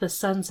Cain, the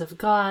sons of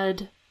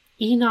God,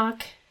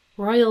 Enoch,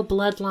 royal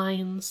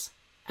bloodlines,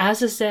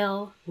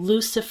 Azazel,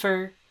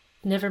 Lucifer.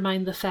 Never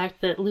mind the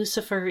fact that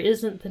Lucifer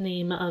isn't the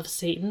name of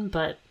Satan,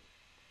 but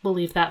we'll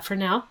leave that for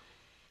now.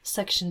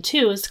 Section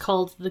 2 is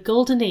called The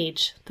Golden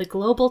Age, the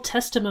global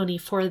testimony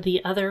for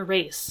the other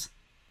race.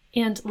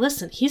 And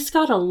listen, he's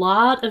got a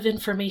lot of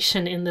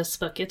information in this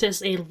book. It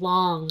is a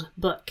long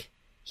book.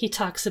 He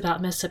talks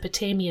about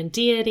Mesopotamian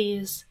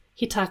deities,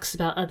 he talks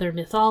about other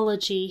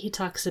mythology, he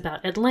talks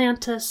about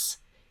Atlantis,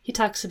 he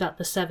talks about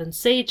the seven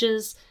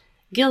sages,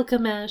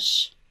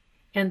 Gilgamesh.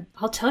 And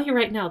I'll tell you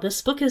right now,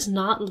 this book is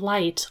not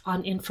light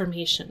on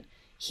information.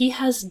 He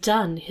has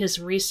done his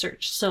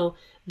research, so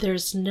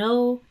there's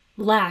no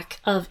lack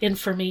of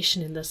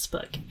information in this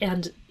book,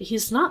 and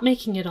he's not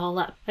making it all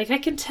up. Like, I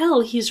can tell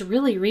he's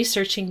really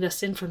researching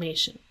this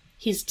information.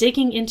 He's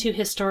digging into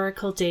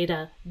historical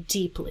data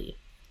deeply.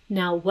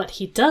 Now, what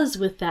he does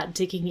with that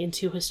digging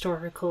into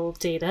historical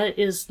data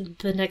is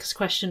the next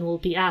question we'll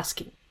be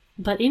asking.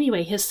 But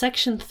anyway, his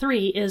section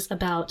 3 is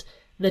about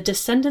the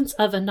descendants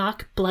of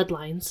Anak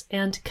bloodlines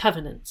and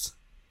covenants.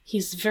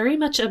 He's very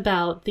much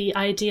about the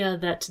idea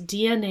that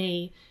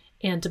DNA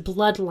and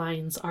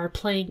bloodlines are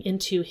playing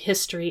into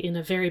history in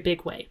a very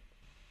big way.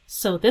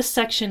 So this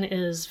section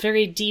is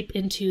very deep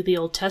into the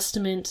Old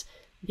Testament,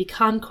 the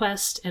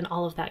conquest, and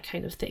all of that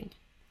kind of thing.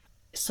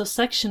 So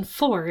section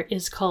 4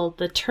 is called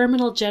The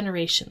Terminal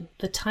Generation,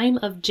 the Time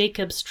of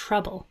Jacob's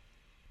Trouble.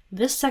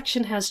 This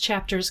section has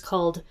chapters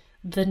called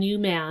The New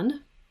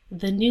Man,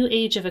 The New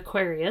Age of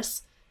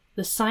Aquarius,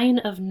 The Sign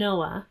of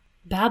Noah,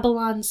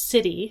 Babylon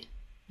City,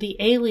 the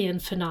alien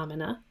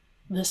phenomena,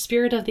 the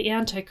spirit of the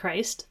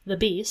Antichrist, the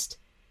beast,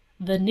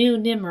 the new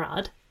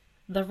Nimrod,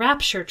 the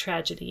rapture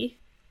tragedy.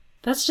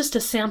 That's just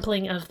a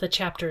sampling of the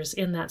chapters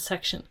in that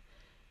section.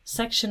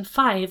 Section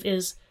 5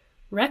 is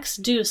Rex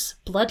Deus,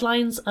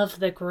 Bloodlines of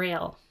the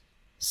Grail.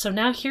 So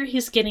now here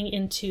he's getting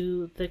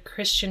into the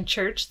Christian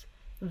church,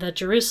 the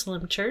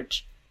Jerusalem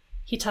church.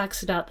 He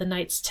talks about the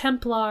Knights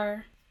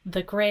Templar,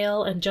 the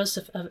Grail and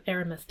Joseph of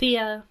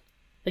Arimathea,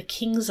 the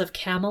Kings of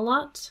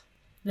Camelot,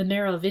 the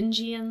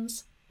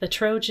Merovingians, the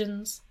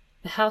Trojans,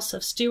 the House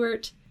of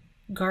Stuart,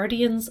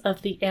 Guardians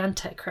of the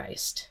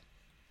Antichrist.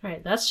 All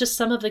right, that's just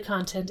some of the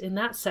content in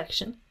that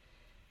section.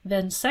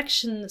 Then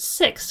section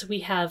 6,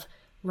 we have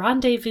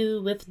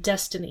Rendezvous with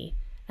Destiny,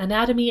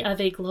 Anatomy of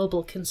a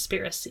Global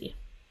Conspiracy.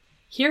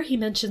 Here he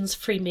mentions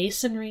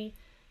Freemasonry,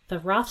 the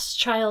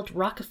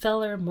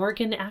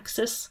Rothschild-Rockefeller-Morgan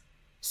axis,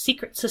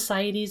 secret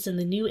societies in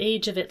the New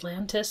Age of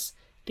Atlantis,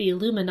 the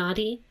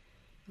Illuminati,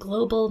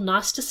 global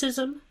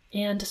Gnosticism,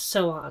 and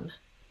so on.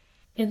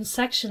 In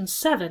section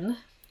 7,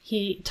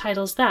 he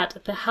titles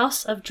that The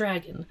House of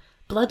Dragon,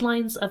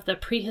 Bloodlines of the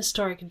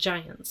Prehistoric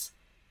Giants.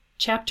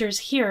 Chapters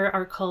here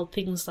are called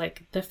things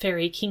like the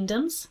Fairy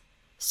Kingdoms,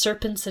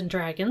 Serpents and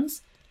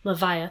Dragons,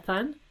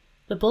 Leviathan,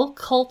 the Bull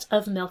Cult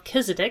of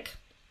Melchizedek,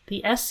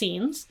 the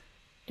Essenes,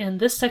 and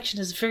this section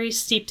is very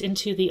steeped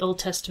into the Old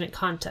Testament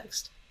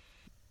context.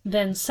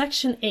 Then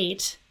section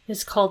 8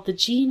 is called The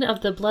Gene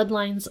of the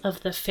Bloodlines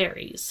of the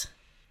Fairies.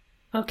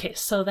 Okay,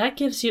 so that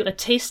gives you a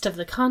taste of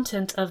the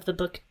content of the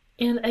book.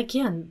 And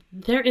again,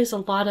 there is a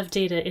lot of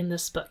data in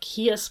this book.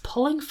 He is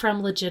pulling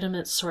from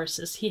legitimate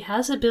sources. He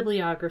has a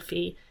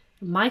bibliography.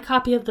 My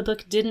copy of the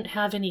book didn't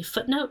have any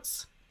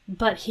footnotes,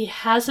 but he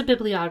has a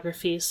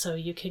bibliography, so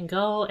you can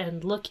go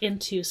and look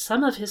into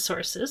some of his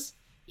sources.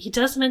 He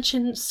does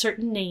mention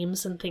certain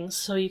names and things,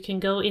 so you can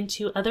go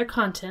into other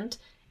content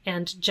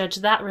and judge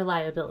that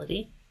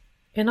reliability.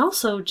 And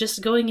also,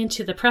 just going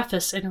into the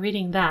preface and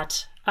reading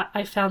that,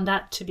 I found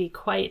that to be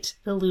quite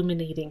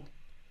illuminating.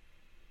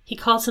 He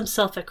calls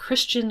himself a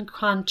Christian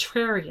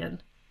contrarian,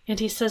 and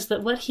he says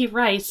that what he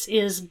writes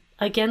is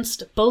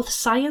against both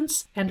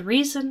science and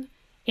reason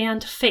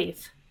and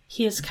faith.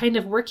 He is kind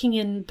of working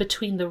in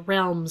between the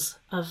realms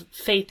of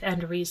faith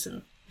and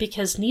reason,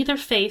 because neither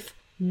faith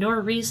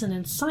nor reason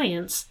and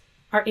science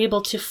are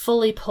able to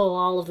fully pull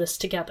all of this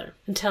together,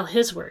 until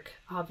his work,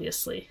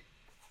 obviously.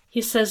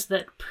 He says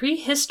that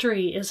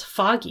prehistory is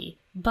foggy,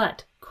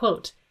 but,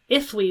 quote,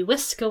 if we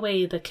whisk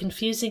away the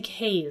confusing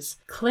haze,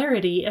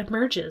 clarity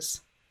emerges,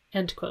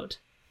 end quote.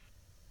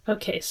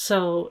 Okay,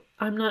 so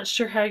I'm not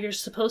sure how you're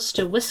supposed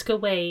to whisk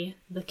away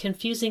the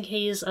confusing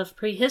haze of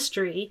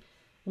prehistory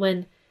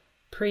when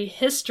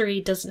prehistory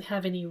doesn't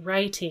have any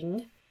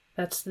writing.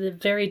 That's the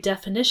very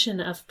definition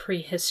of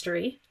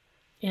prehistory.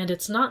 And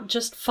it's not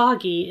just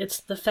foggy,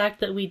 it's the fact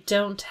that we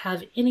don't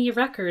have any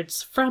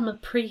records from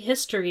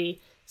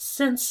prehistory,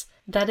 since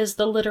that is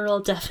the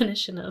literal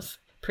definition of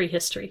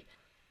prehistory.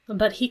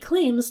 But he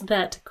claims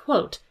that,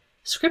 quote,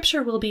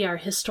 Scripture will be our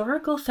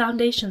historical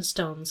foundation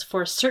stones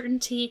for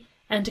certainty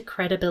and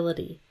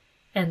credibility,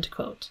 end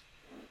quote.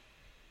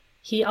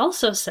 He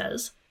also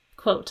says,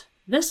 quote,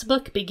 this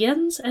book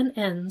begins and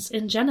ends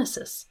in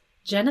Genesis.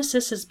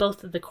 Genesis is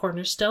both the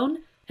cornerstone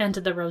and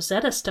the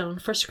Rosetta Stone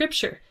for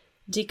Scripture,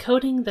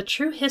 decoding the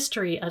true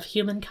history of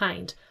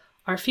humankind,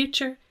 our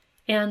future,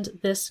 and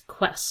this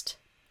quest,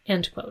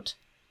 end quote.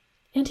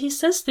 And he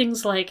says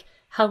things like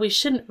how we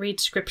shouldn't read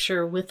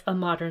Scripture with a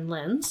modern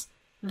lens,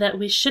 that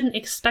we shouldn't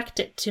expect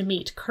it to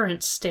meet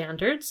current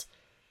standards.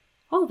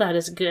 All that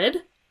is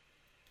good.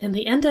 In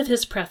the end of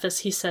his preface,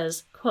 he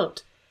says,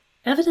 quote,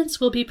 evidence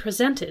will be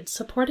presented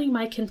supporting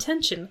my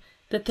contention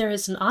that there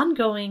is an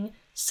ongoing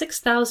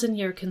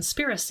 6,000-year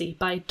conspiracy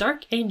by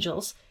dark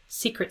angels,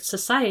 secret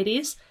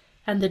societies,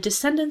 and the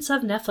descendants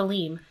of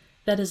Nephilim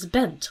that is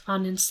bent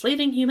on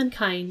enslaving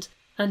humankind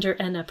under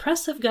an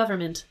oppressive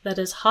government that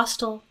is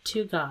hostile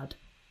to God,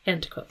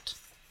 end quote.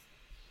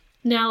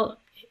 Now,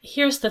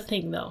 here's the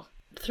thing, though.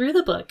 Through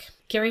the book,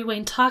 Gary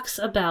Wayne talks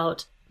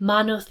about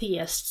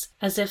monotheists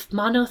as if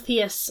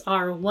monotheists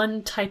are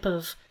one type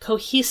of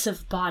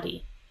cohesive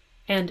body.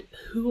 And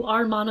who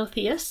are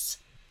monotheists?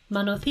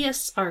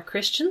 Monotheists are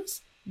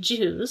Christians,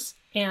 Jews,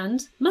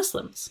 and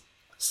Muslims.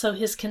 So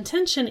his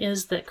contention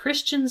is that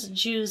Christians,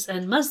 Jews,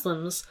 and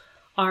Muslims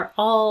are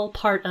all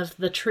part of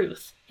the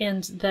truth,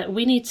 and that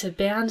we need to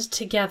band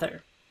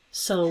together.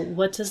 So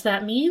what does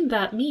that mean?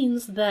 That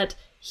means that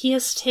he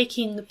is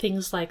taking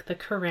things like the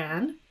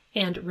Quran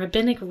and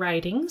rabbinic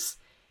writings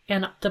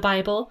and the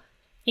Bible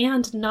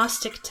and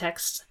Gnostic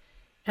texts,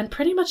 and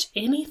pretty much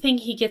anything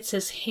he gets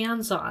his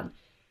hands on,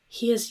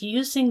 he is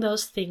using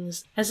those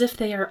things as if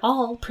they are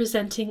all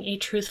presenting a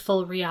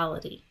truthful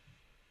reality.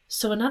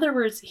 So in other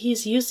words,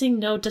 he's using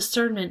no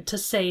discernment to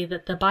say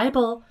that the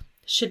Bible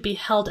should be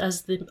held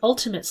as the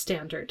ultimate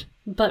standard,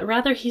 but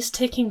rather he's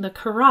taking the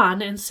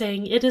Quran and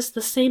saying it is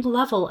the same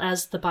level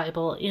as the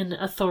Bible in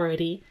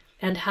authority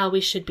and how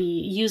we should be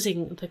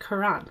using the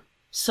Quran.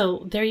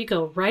 So there you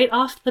go, right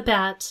off the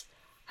bat,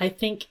 I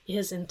think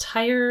his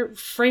entire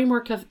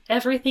framework of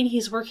everything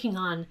he's working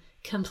on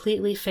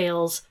completely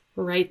fails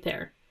right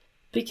there.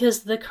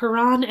 Because the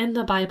Quran and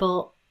the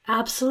Bible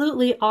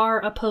absolutely are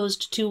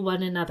opposed to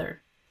one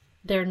another.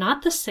 They're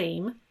not the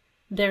same.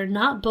 They're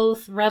not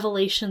both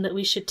revelation that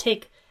we should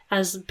take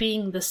as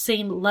being the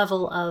same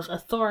level of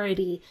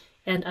authority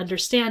and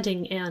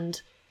understanding,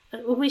 and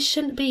we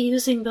shouldn't be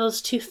using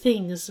those two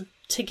things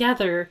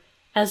together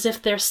as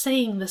if they're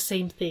saying the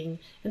same thing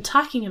and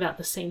talking about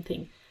the same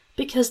thing,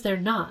 because they're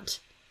not.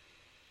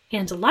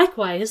 And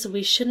likewise,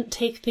 we shouldn't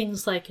take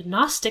things like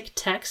Gnostic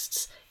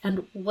texts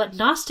and what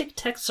Gnostic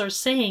texts are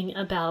saying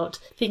about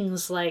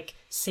things like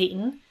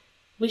Satan.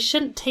 We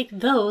shouldn't take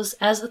those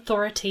as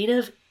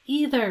authoritative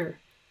either.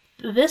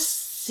 This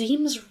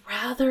seems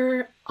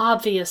rather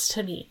obvious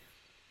to me,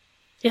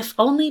 if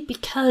only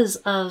because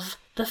of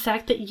the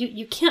fact that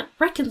you can't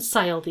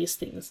reconcile these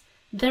things.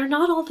 They're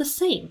not all the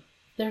same.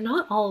 They're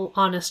not all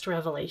honest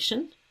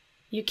revelation.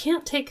 You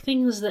can't take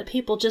things that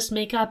people just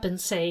make up and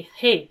say,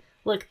 hey,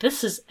 look,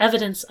 this is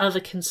evidence of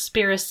a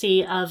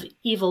conspiracy of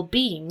evil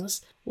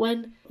beings,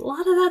 when a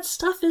lot of that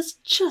stuff is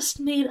just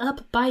made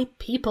up by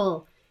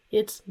people.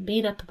 It's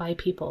made up by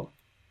people.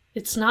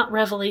 It's not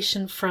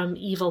revelation from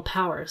evil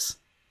powers.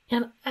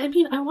 And I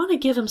mean, I want to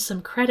give him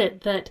some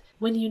credit that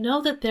when you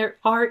know that there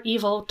are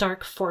evil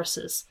dark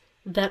forces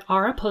that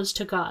are opposed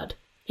to God,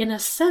 in a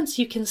sense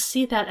you can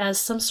see that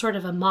as some sort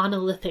of a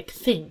monolithic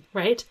thing,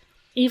 right?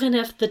 Even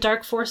if the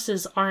dark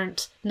forces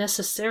aren't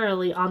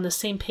necessarily on the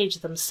same page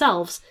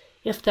themselves,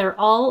 if they're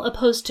all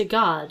opposed to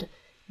God,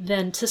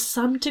 then to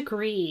some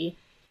degree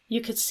you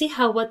could see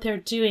how what they're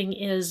doing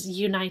is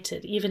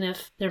united, even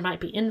if there might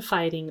be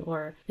infighting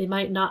or they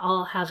might not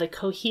all have a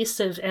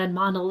cohesive and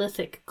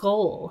monolithic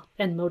goal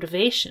and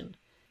motivation.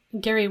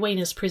 Gary Wayne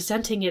is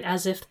presenting it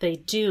as if they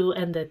do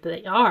and that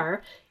they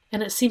are,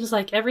 and it seems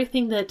like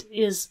everything that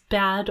is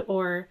bad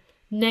or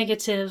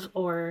negative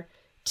or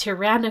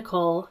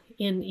tyrannical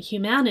in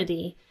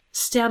humanity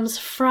stems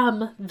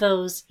from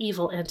those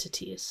evil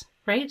entities,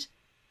 right?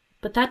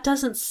 But that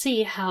doesn't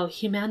see how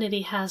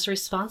humanity has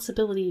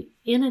responsibility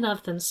in and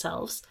of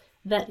themselves,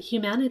 that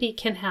humanity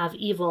can have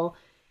evil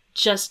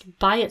just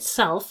by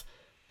itself,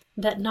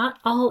 that not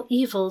all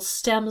evil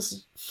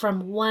stems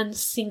from one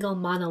single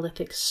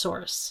monolithic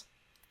source.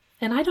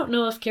 And I don't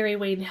know if Gary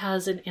Wayne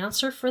has an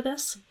answer for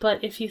this,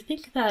 but if you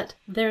think that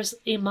there's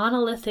a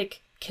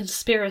monolithic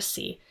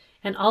conspiracy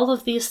and all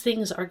of these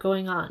things are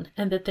going on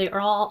and that they are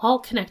all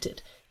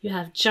connected, you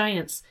have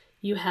giants,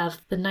 you have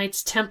the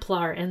Knights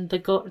Templar and the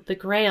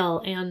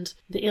Grail and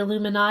the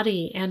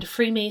Illuminati and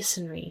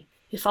Freemasonry.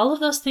 If all of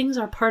those things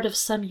are part of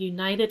some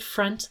united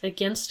front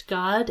against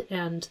God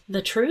and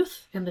the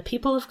truth and the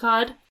people of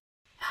God,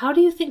 how do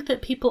you think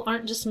that people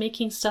aren't just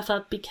making stuff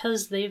up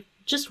because they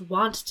just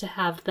want to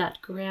have that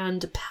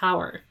grand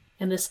power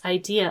and this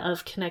idea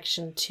of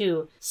connection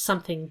to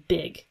something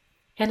big?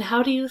 And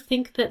how do you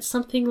think that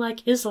something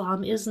like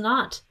Islam is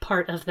not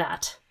part of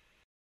that?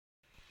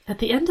 At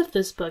the end of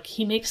this book,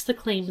 he makes the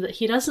claim that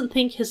he doesn't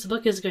think his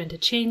book is going to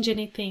change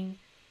anything.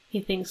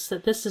 He thinks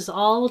that this is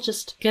all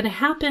just going to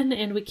happen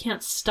and we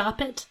can't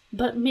stop it,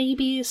 but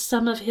maybe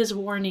some of his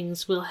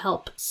warnings will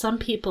help some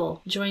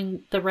people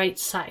join the right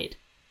side.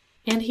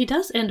 And he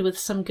does end with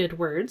some good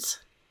words.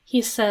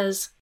 He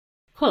says,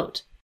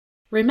 quote,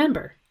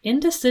 "Remember,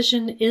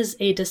 indecision is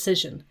a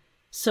decision,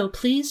 so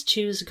please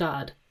choose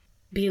God.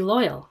 Be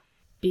loyal,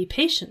 be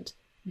patient,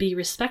 be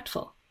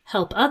respectful,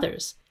 help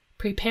others,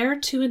 prepare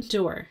to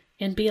endure,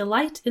 and be a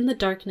light in the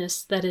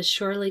darkness that is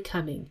surely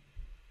coming."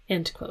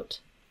 End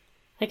quote.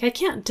 Like, I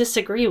can't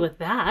disagree with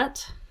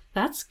that.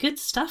 That's good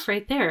stuff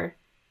right there.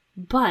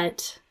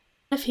 But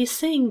if he's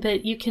saying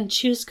that you can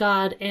choose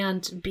God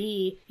and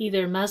be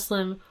either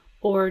Muslim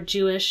or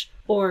Jewish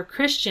or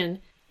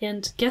Christian,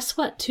 and guess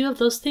what? Two of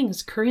those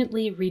things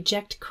currently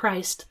reject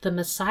Christ, the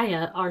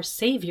Messiah, our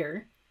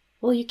Savior.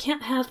 Well, you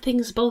can't have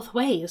things both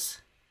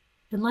ways.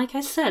 And like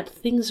I said,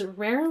 things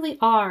rarely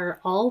are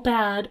all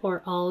bad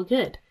or all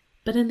good.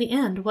 But in the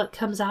end, what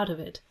comes out of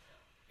it?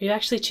 Are you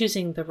actually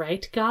choosing the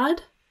right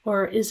God?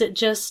 Or is it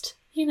just,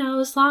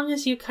 as long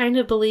as you kind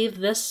of believe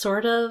this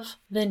sort of,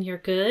 then you're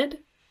good?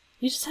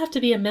 You just have to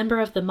be a member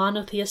of the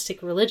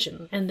monotheistic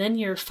religion, and then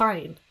you're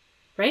fine,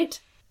 right?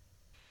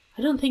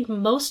 I don't think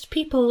most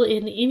people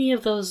in any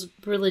of those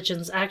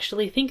religions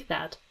actually think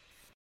that.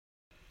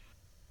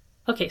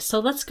 Okay, so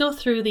let's go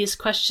through these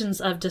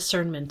questions of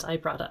discernment I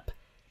brought up.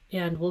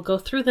 And we'll go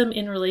through them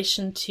in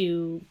relation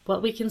to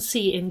what we can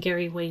see in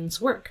Gary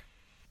Wayne's work.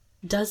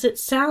 Does it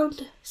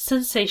sound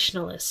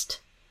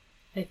sensationalist?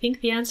 I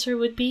think the answer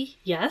would be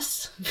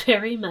yes,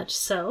 very much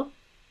so.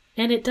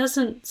 And it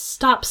doesn't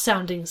stop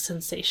sounding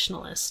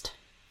sensationalist.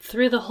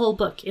 Through the whole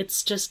book,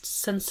 it's just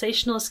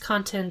sensationalist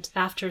content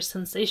after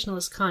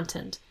sensationalist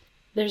content.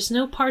 There's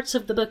no parts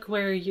of the book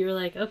where you're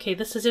like, okay,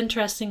 this is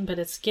interesting, but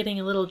it's getting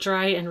a little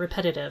dry and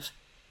repetitive.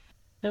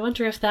 I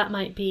wonder if that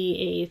might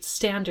be a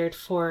standard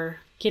for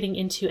getting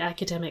into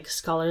academic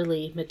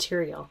scholarly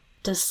material.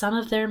 Does some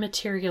of their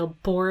material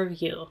bore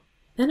you?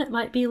 Then it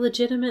might be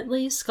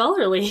legitimately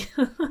scholarly.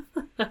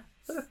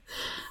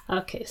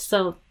 Okay,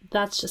 so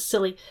that's just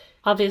silly.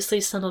 Obviously,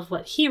 some of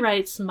what he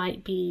writes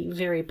might be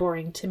very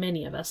boring to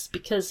many of us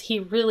because he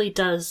really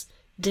does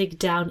dig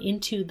down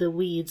into the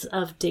weeds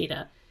of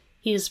data.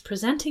 He is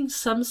presenting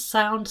some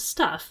sound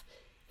stuff.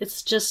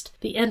 It's just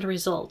the end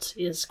result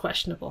is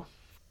questionable.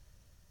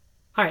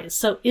 All right,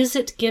 so is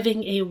it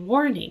giving a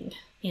warning?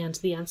 And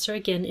the answer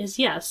again is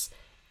yes.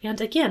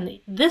 And again,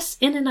 this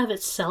in and of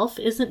itself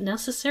isn't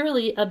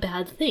necessarily a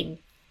bad thing.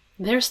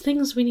 There's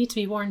things we need to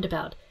be warned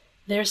about.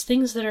 There's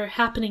things that are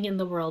happening in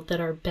the world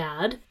that are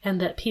bad and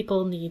that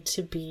people need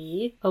to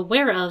be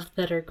aware of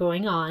that are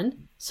going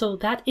on. So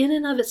that in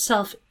and of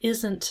itself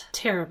isn't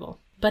terrible.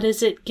 But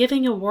is it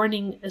giving a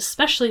warning,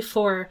 especially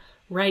for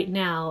right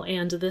now,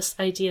 and this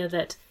idea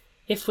that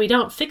if we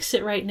don't fix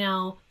it right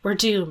now, we're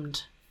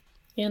doomed?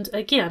 And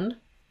again,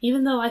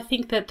 even though I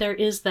think that there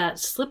is that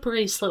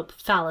slippery slope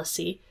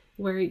fallacy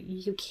where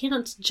you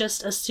can't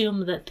just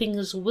assume that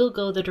things will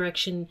go the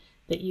direction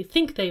that you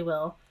think they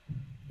will,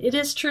 it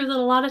is true that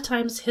a lot of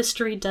times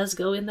history does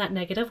go in that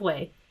negative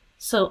way.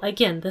 So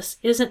again, this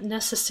isn't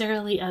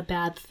necessarily a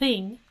bad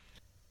thing.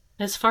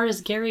 As far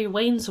as Gary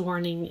Wayne's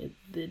warning,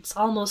 it's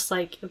almost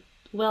like,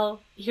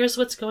 well, here's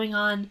what's going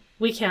on,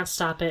 we can't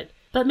stop it,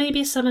 but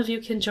maybe some of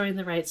you can join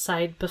the right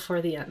side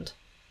before the end.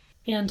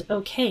 And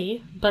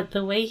okay, but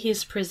the way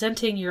he's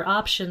presenting your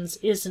options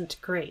isn't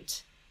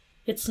great.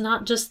 It's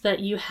not just that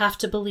you have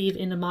to believe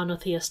in a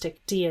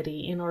monotheistic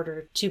deity in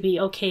order to be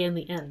okay in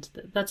the end.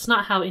 That's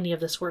not how any of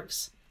this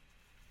works.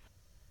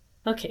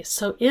 Okay,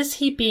 so is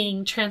he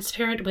being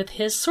transparent with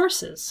his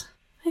sources?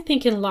 I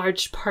think in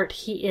large part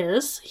he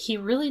is. He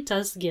really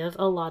does give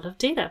a lot of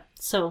data,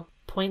 so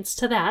points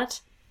to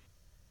that.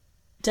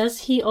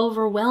 Does he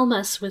overwhelm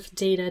us with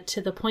data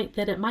to the point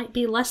that it might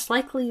be less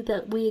likely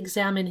that we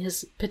examine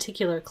his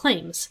particular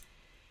claims?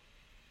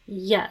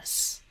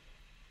 Yes.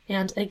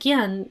 And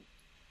again,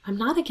 I'm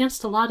not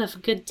against a lot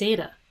of good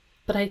data,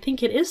 but I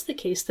think it is the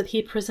case that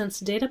he presents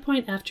data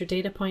point after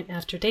data point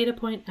after data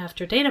point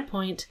after data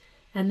point,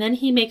 and then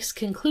he makes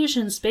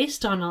conclusions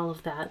based on all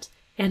of that,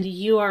 and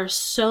you are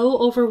so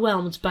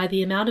overwhelmed by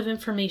the amount of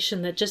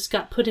information that just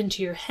got put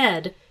into your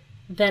head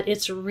that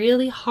it's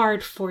really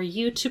hard for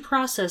you to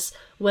process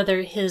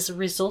whether his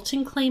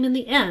resulting claim in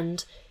the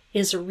end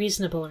is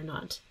reasonable or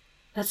not.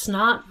 That's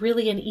not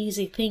really an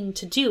easy thing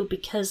to do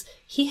because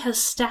he has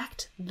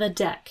stacked the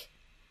deck.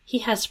 He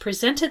has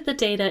presented the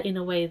data in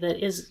a way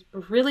that is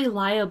really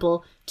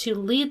liable to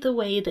lead the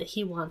way that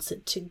he wants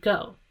it to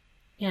go.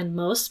 And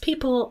most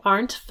people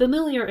aren't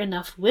familiar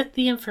enough with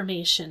the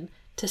information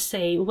to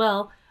say,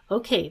 well,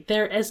 okay,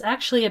 there is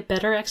actually a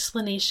better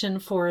explanation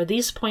for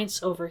these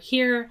points over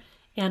here,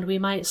 and we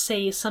might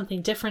say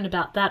something different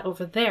about that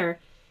over there.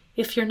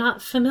 If you're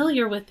not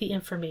familiar with the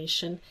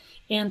information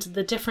and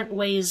the different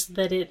ways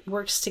that it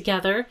works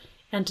together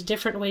and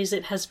different ways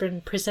it has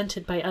been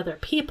presented by other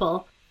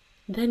people,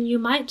 then you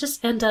might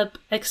just end up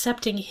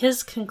accepting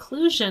his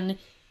conclusion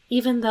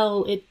even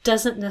though it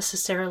doesn't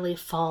necessarily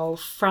fall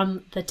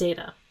from the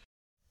data.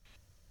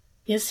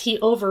 Is he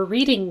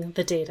overreading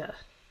the data?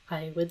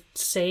 I would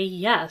say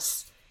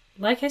yes.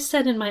 Like I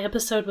said in my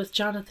episode with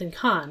Jonathan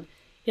Kahn,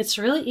 it's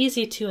really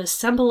easy to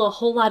assemble a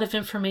whole lot of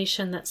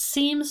information that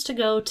seems to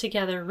go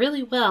together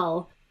really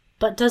well,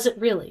 but does it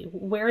really?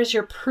 Where is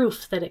your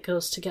proof that it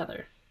goes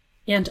together?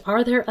 And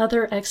are there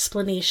other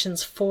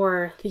explanations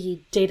for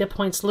the data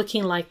points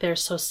looking like they're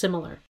so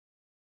similar?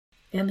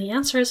 And the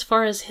answer as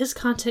far as his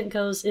content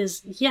goes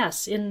is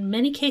yes. In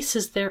many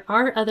cases, there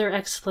are other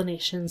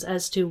explanations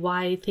as to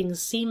why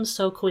things seem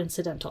so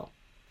coincidental.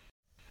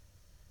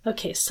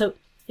 Okay, so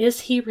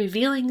is he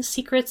revealing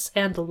secrets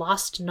and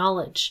lost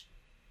knowledge?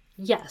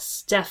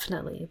 Yes,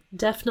 definitely.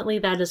 Definitely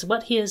that is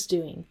what he is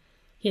doing.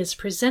 He is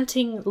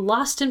presenting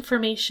lost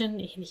information.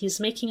 He's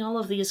making all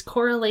of these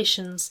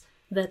correlations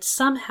that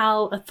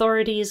somehow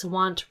authorities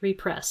want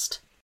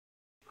repressed.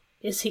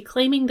 Is he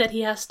claiming that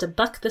he has to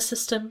buck the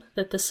system,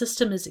 that the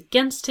system is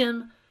against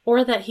him,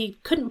 or that he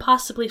couldn't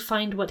possibly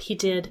find what he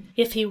did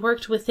if he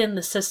worked within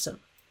the system?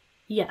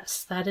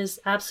 Yes, that is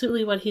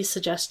absolutely what he's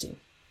suggesting.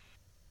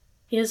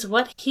 Is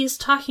what he's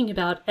talking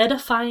about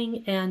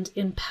edifying and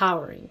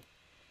empowering?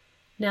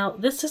 Now,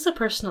 this is a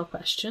personal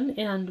question,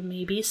 and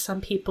maybe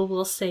some people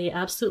will say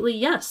absolutely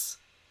yes.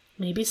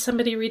 Maybe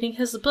somebody reading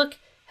his book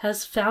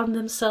has found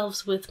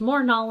themselves with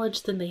more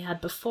knowledge than they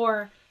had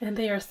before, and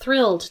they are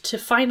thrilled to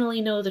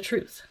finally know the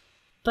truth.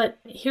 But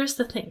here's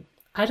the thing.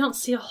 I don't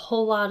see a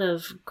whole lot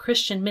of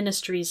Christian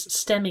ministries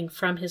stemming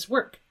from his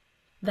work.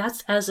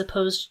 That's as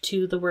opposed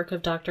to the work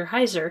of Dr.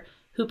 Heiser,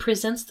 who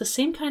presents the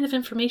same kind of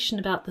information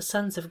about the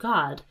sons of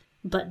God,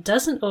 but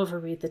doesn't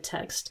overread the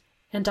text.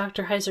 And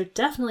Dr. Heiser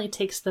definitely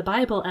takes the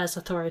Bible as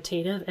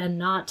authoritative and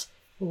not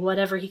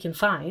whatever he can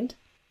find.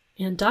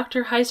 And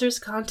Dr. Heiser's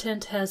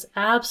content has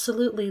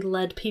absolutely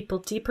led people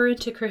deeper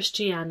into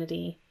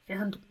Christianity,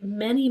 and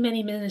many,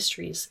 many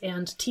ministries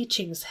and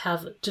teachings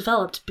have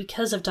developed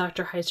because of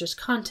Dr. Heiser's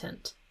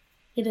content.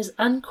 It is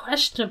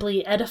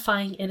unquestionably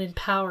edifying and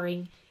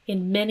empowering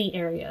in many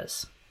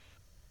areas.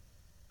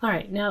 All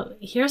right, now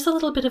here's a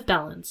little bit of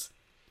balance.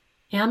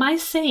 Am I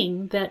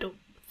saying that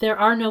there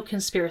are no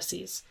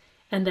conspiracies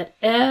and that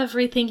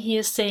everything he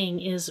is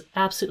saying is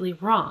absolutely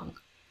wrong.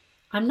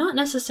 I'm not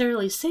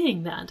necessarily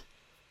saying that,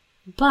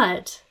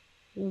 but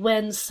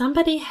when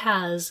somebody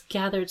has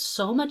gathered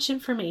so much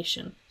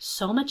information,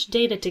 so much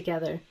data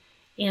together,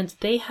 and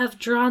they have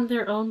drawn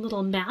their own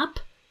little map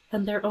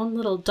and their own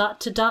little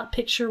dot-to-dot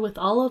picture with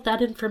all of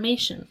that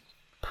information,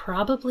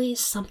 probably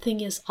something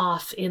is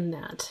off in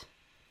that.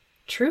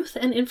 Truth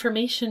and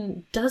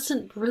information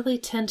doesn't really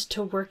tend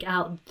to work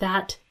out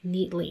that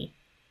neatly.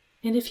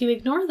 And if you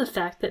ignore the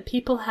fact that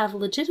people have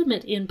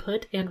legitimate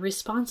input and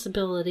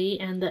responsibility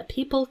and that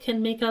people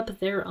can make up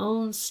their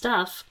own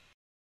stuff,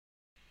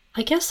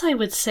 I guess I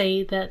would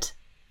say that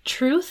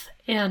truth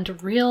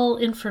and real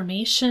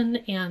information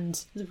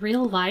and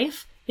real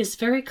life is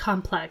very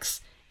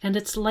complex and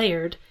it's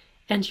layered,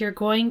 and you're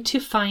going to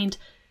find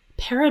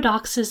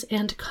paradoxes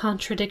and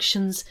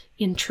contradictions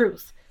in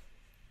truth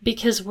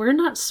because we're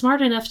not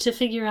smart enough to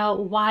figure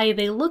out why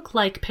they look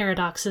like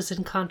paradoxes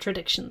and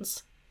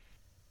contradictions.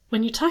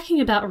 When you're talking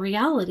about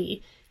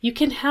reality, you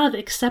can have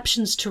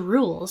exceptions to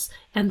rules,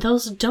 and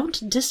those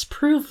don't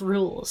disprove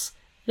rules.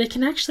 They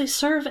can actually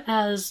serve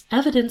as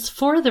evidence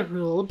for the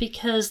rule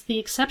because the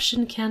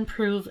exception can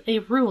prove a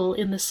rule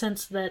in the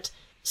sense that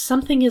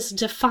something is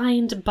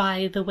defined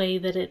by the way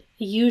that it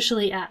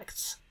usually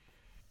acts.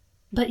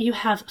 But you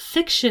have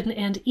fiction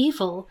and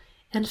evil,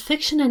 and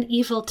fiction and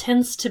evil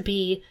tends to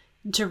be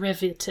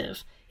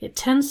derivative. It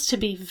tends to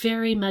be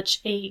very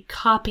much a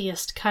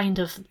copyist kind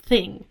of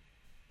thing.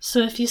 So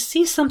if you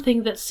see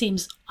something that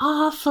seems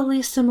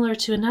awfully similar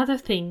to another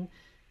thing,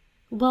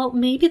 well,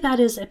 maybe that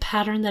is a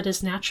pattern that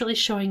is naturally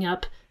showing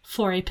up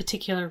for a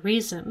particular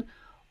reason.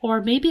 Or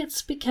maybe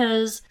it's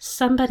because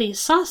somebody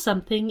saw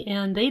something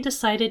and they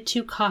decided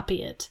to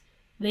copy it.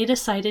 They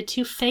decided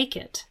to fake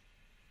it.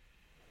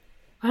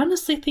 I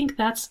honestly think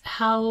that's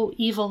how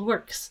evil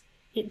works.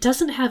 It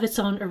doesn't have its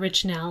own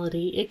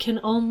originality. It can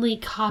only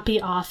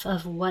copy off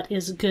of what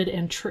is good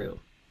and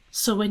true.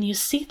 So when you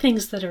see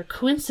things that are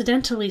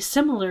coincidentally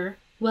similar,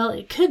 well,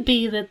 it could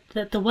be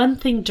that the one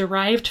thing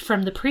derived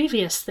from the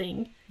previous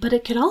thing, but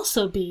it could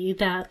also be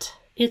that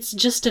it's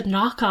just a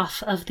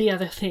knockoff of the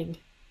other thing.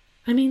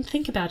 I mean,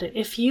 think about it.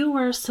 If you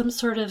were some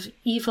sort of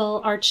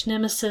evil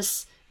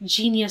arch-nemesis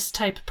genius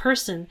type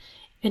person,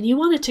 and you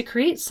wanted to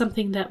create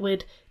something that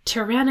would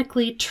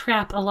tyrannically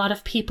trap a lot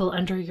of people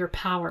under your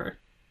power,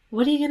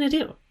 what are you going to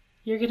do?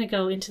 You're going to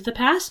go into the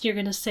past, you're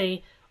going to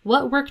say,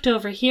 what worked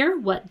over here,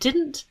 what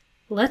didn't?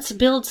 Let's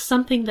build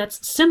something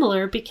that's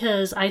similar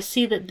because I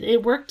see that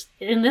it worked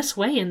in this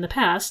way in the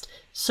past,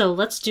 so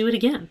let's do it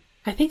again.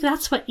 I think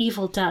that's what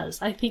evil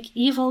does. I think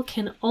evil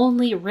can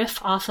only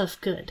riff off of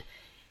good.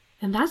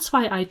 And that's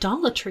why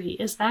idolatry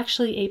is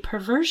actually a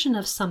perversion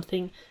of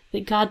something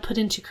that God put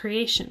into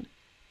creation.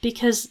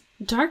 Because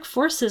dark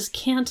forces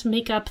can't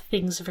make up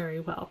things very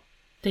well.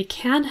 They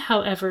can,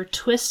 however,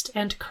 twist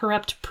and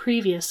corrupt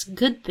previous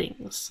good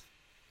things.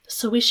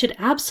 So we should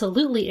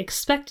absolutely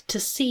expect to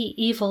see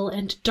evil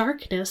and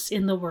darkness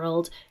in the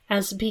world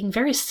as being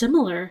very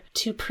similar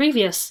to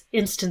previous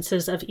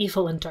instances of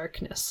evil and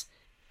darkness.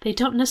 They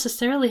don't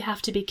necessarily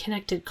have to be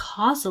connected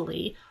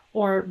causally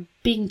or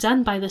being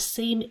done by the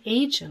same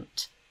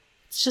agent.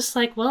 It's just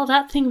like, well,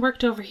 that thing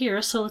worked over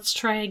here, so let's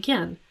try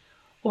again.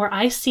 Or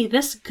I see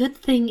this good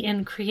thing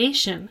in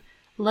creation,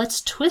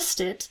 let's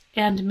twist it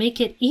and make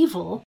it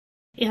evil.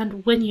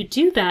 And when you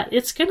do that,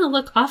 it's going to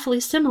look awfully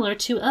similar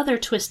to other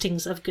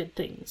twistings of good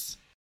things.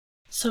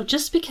 So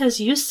just because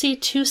you see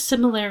two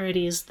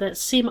similarities that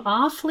seem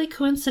awfully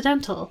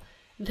coincidental,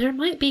 there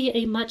might be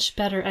a much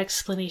better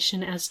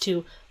explanation as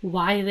to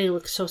why they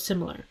look so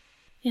similar.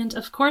 And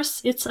of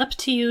course, it's up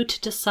to you to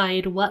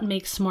decide what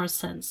makes more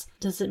sense.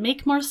 Does it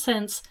make more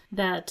sense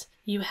that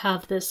you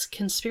have this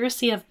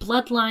conspiracy of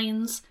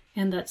bloodlines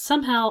and that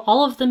somehow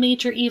all of the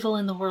major evil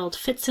in the world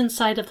fits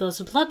inside of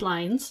those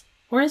bloodlines?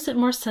 Or is it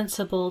more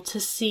sensible to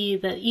see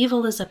that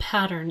evil is a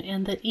pattern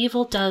and that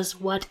evil does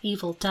what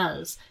evil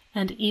does,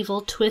 and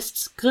evil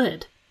twists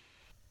good?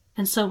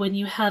 And so when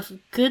you have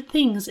good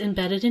things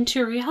embedded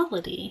into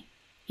reality,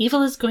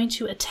 evil is going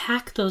to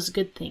attack those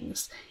good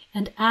things,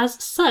 and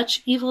as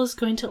such, evil is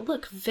going to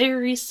look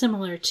very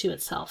similar to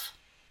itself.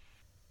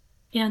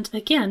 And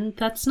again,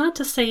 that's not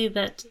to say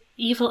that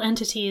evil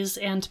entities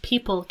and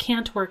people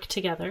can't work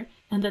together,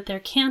 and that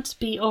there can't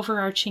be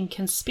overarching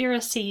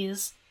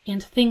conspiracies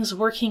and things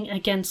working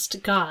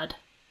against God,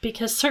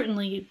 because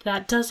certainly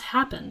that does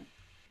happen.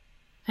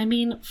 I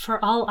mean,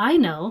 for all I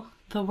know,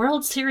 the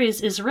World Series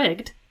is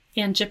rigged,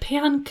 and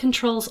Japan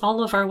controls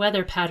all of our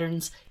weather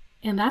patterns,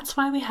 and that's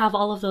why we have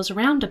all of those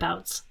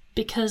roundabouts,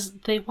 because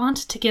they want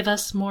to give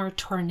us more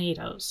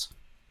tornadoes.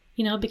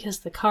 You know, because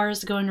the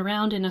cars going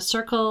around in a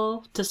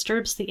circle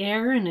disturbs the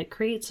air and it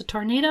creates a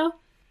tornado?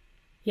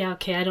 Yeah,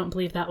 okay, I don't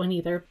believe that one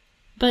either.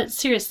 But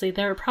seriously,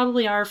 there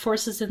probably are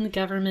forces in the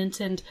government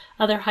and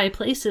other high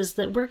places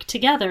that work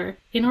together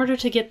in order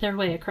to get their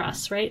way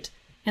across, right?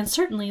 And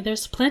certainly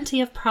there's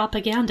plenty of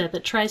propaganda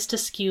that tries to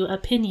skew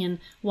opinion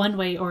one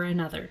way or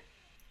another.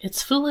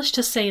 It's foolish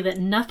to say that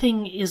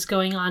nothing is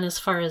going on as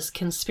far as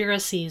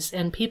conspiracies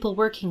and people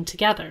working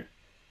together.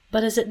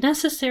 But is it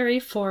necessary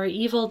for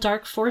evil,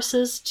 dark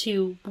forces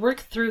to work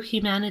through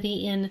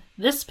humanity in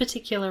this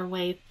particular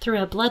way, through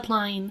a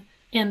bloodline,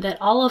 and that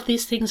all of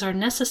these things are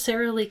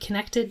necessarily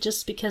connected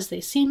just because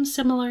they seem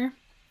similar?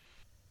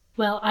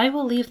 Well, I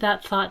will leave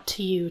that thought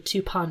to you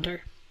to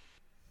ponder.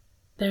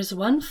 There's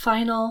one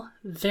final,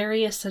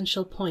 very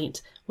essential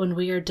point when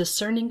we are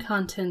discerning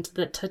content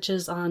that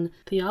touches on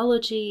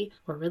theology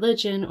or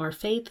religion or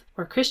faith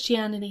or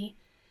Christianity,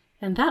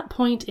 and that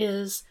point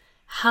is,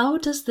 how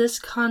does this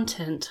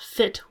content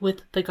fit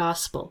with the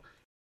gospel?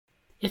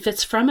 If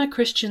it's from a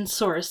Christian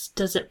source,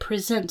 does it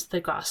present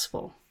the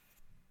gospel?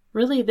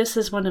 Really, this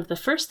is one of the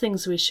first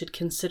things we should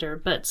consider,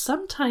 but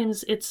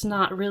sometimes it's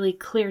not really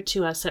clear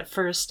to us at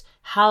first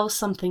how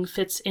something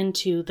fits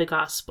into the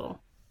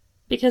gospel.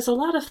 Because a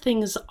lot of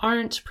things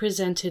aren't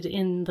presented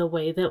in the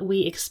way that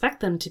we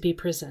expect them to be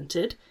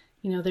presented.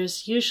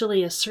 There's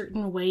usually a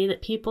certain way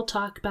that people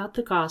talk about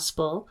the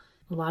gospel.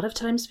 A lot of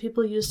times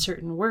people use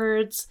certain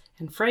words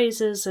and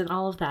phrases and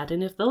all of that.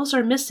 And if those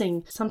are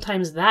missing,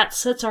 sometimes that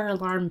sets our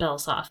alarm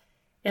bells off.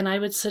 And I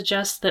would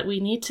suggest that we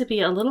need to be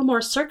a little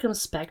more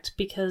circumspect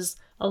because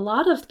a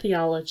lot of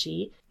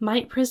theology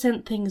might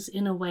present things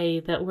in a way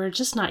that we're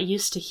just not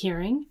used to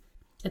hearing.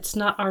 It's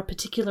not our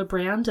particular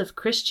brand of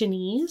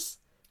Christianese.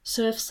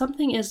 So if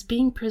something is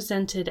being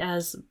presented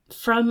as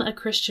from a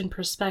Christian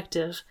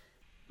perspective,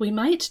 we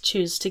might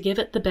choose to give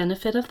it the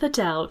benefit of the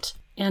doubt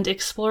and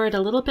explore it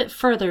a little bit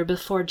further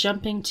before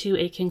jumping to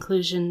a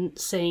conclusion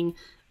saying,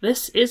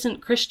 this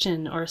isn't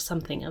Christian or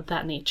something of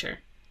that nature.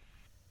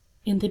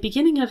 In the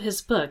beginning of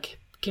his book,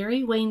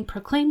 Gary Wayne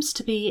proclaims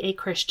to be a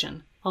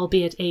Christian,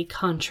 albeit a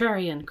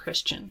contrarian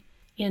Christian.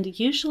 And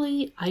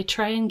usually I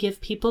try and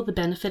give people the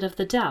benefit of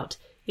the doubt.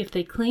 If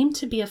they claim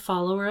to be a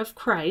follower of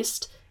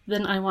Christ,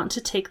 then I want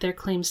to take their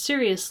claim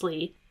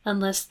seriously,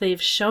 unless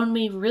they've shown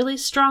me really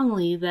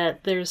strongly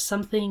that there's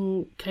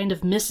something kind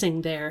of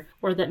missing there,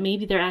 or that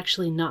maybe they're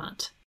actually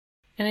not.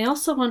 And I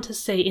also want to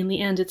say, in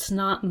the end, it's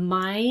not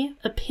my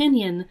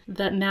opinion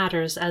that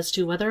matters as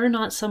to whether or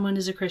not someone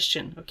is a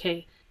Christian,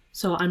 okay?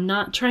 So I'm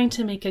not trying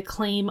to make a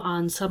claim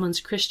on someone's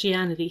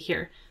Christianity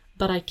here,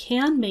 but I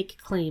can make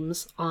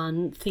claims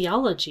on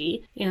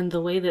theology and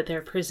the way that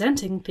they're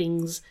presenting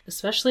things,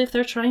 especially if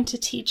they're trying to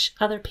teach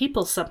other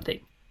people something.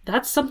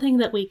 That's something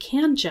that we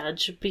can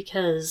judge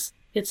because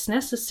it's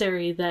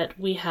necessary that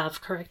we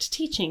have correct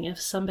teaching. If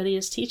somebody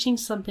is teaching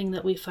something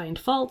that we find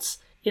false,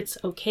 it's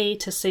okay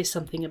to say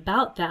something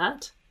about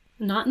that,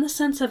 not in the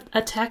sense of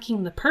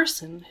attacking the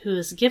person who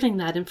is giving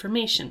that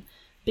information,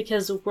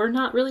 because we're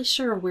not really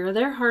sure where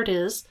their heart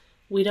is.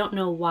 We don't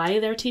know why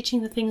they're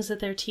teaching the things that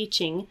they're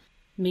teaching.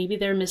 Maybe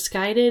they're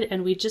misguided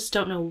and we just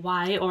don't know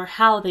why or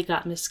how they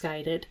got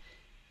misguided.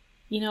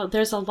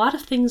 There's a lot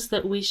of things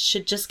that we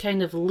should just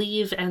kind of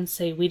leave and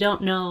say we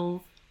don't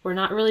know. We're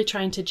not really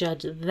trying to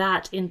judge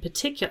that in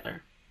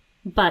particular.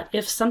 But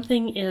if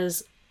something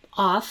is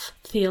off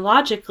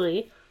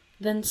theologically,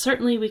 then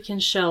certainly we can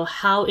show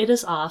how it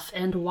is off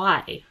and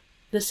why.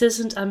 This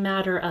isn't a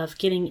matter of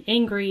getting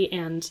angry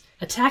and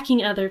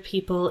attacking other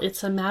people.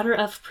 It's a matter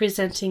of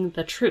presenting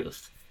the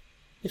truth.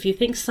 If you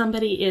think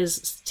somebody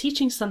is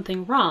teaching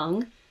something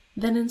wrong,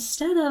 then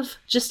instead of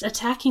just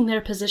attacking their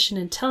position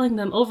and telling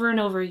them over and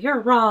over, you're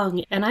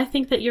wrong, and I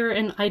think that you're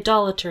an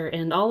idolater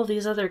and all of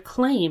these other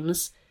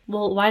claims,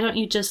 well, why don't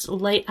you just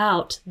lay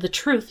out the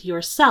truth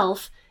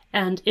yourself?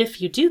 And if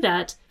you do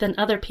that, then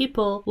other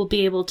people will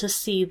be able to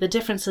see the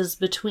differences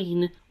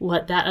between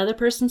what that other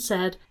person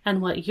said and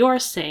what you're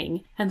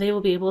saying, and they will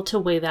be able to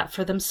weigh that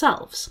for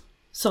themselves.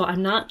 So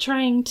I'm not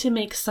trying to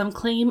make some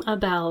claim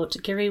about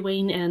Gary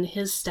Wayne and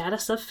his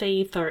status of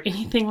faith or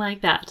anything like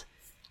that.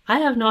 I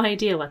have no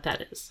idea what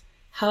that is.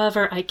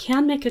 However, I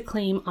can make a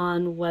claim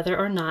on whether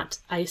or not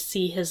I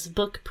see his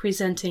book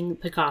presenting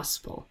the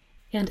gospel.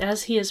 And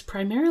as he is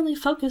primarily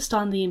focused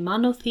on the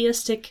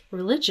monotheistic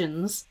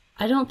religions,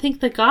 I don't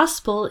think the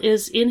gospel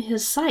is in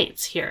his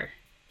sights here.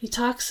 He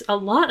talks a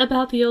lot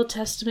about the Old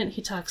Testament,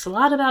 he talks a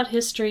lot about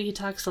history, he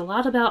talks a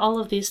lot about all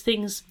of these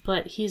things,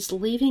 but he's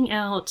leaving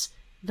out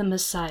the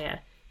Messiah.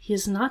 He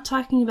is not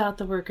talking about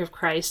the work of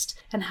Christ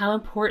and how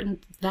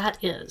important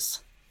that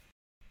is.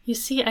 You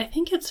see, I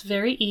think it's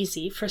very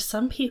easy for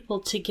some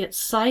people to get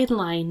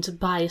sidelined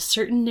by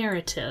certain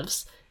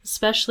narratives,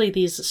 especially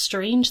these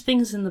strange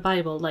things in the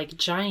Bible like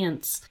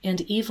giants and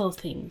evil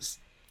things.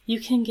 You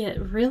can get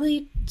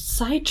really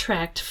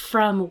sidetracked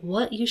from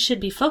what you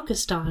should be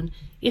focused on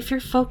if you're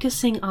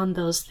focusing on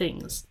those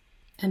things.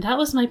 And that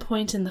was my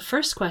point in the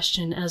first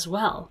question as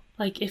well.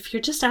 Like, if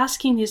you're just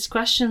asking these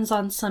questions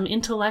on some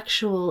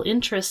intellectual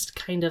interest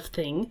kind of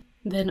thing,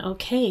 then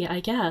okay, I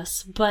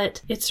guess.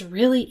 But it's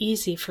really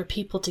easy for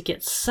people to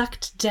get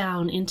sucked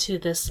down into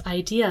this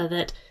idea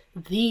that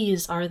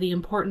these are the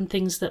important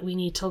things that we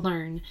need to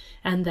learn,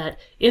 and that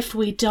if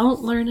we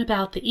don't learn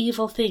about the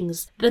evil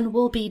things, then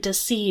we'll be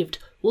deceived.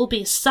 We'll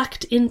be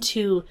sucked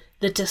into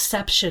the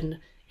deception,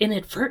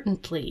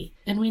 inadvertently,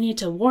 and we need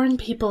to warn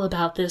people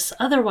about this,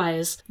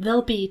 otherwise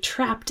they'll be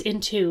trapped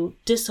into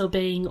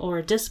disobeying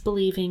or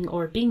disbelieving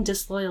or being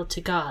disloyal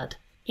to God.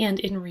 And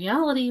in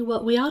reality,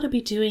 what we ought to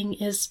be doing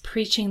is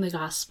preaching the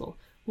gospel.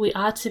 We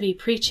ought to be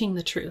preaching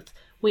the truth.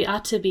 We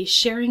ought to be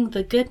sharing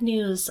the good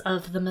news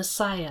of the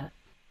Messiah.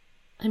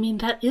 I mean,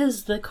 that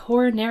is the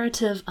core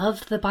narrative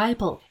of the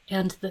Bible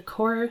and the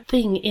core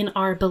thing in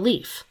our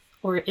belief,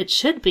 or it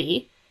should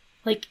be.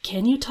 Like,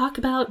 can you talk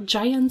about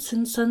giants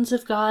and sons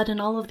of God and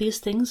all of these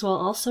things while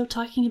also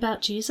talking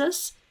about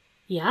Jesus?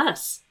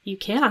 Yes, you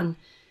can.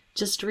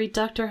 Just read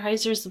Dr.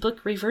 Heiser's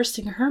book,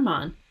 Reversing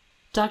Hermon.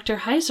 Dr.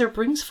 Heiser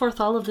brings forth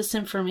all of this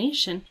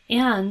information,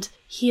 and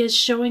he is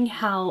showing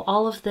how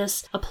all of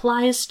this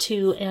applies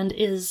to and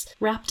is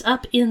wrapped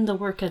up in the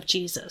work of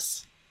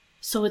Jesus.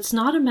 So it's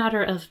not a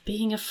matter of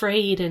being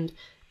afraid and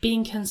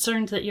being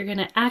concerned that you're going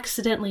to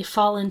accidentally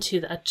fall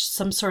into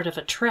some sort of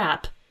a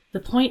trap. The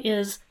point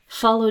is,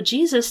 follow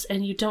Jesus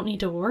and you don't need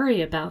to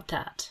worry about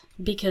that.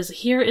 Because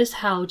here is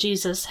how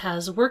Jesus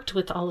has worked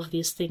with all of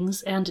these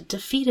things and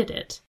defeated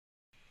it.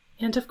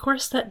 And of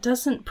course, that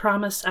doesn't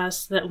promise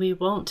us that we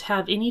won't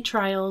have any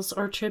trials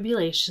or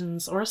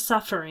tribulations or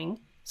suffering.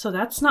 So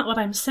that's not what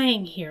I'm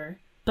saying here.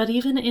 But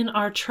even in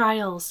our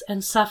trials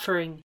and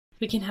suffering,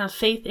 we can have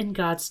faith in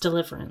God's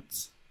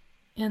deliverance.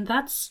 And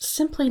that's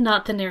simply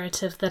not the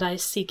narrative that I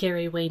see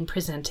Gary Wayne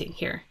presenting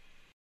here.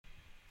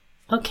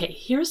 Okay,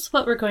 here's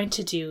what we're going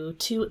to do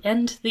to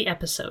end the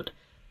episode.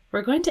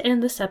 We're going to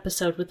end this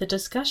episode with a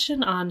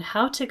discussion on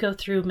how to go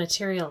through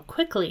material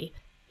quickly,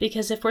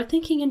 because if we're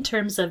thinking in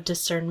terms of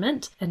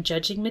discernment and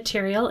judging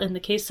material in the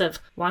case of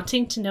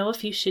wanting to know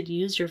if you should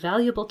use your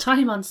valuable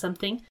time on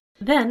something,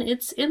 then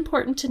it's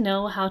important to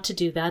know how to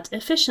do that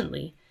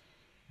efficiently.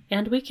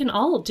 And we can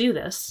all do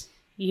this.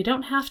 You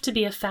don't have to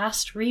be a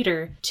fast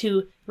reader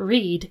to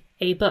read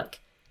a book.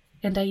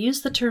 And I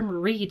use the term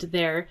read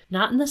there,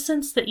 not in the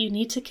sense that you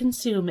need to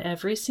consume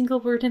every single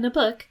word in a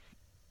book,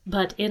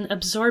 but in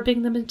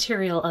absorbing the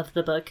material of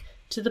the book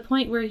to the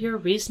point where you're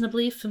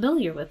reasonably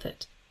familiar with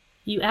it.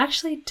 You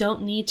actually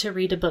don't need to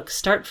read a book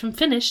start from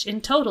finish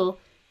in total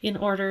in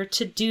order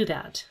to do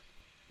that.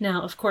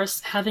 Now, of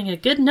course, having a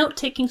good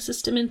note-taking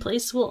system in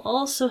place will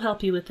also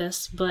help you with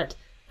this, but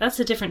that's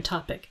a different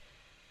topic.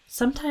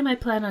 Sometime I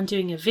plan on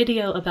doing a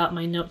video about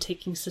my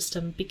note-taking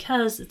system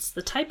because it's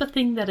the type of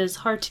thing that is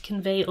hard to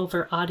convey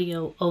over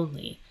audio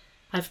only.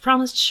 I've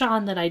promised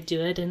Sean that I'd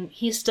do it, and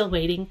he's still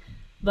waiting,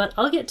 but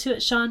I'll get to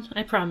it, Sean,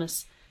 I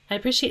promise. I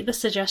appreciate the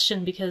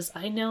suggestion because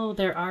I know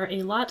there are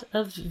a lot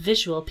of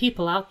visual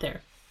people out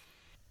there.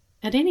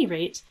 At any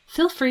rate,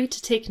 feel free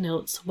to take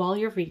notes while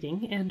you're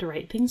reading and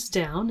write things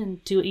down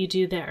and do what you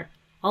do there.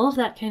 All of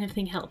that kind of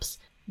thing helps.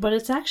 But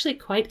it's actually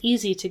quite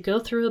easy to go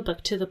through a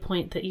book to the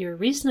point that you're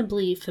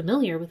reasonably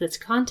familiar with its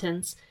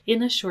contents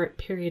in a short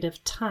period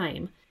of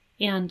time.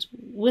 And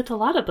with a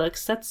lot of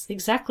books, that's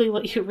exactly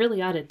what you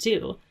really ought to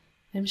do.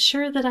 I'm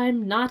sure that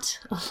I'm not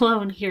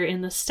alone here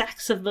in the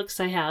stacks of books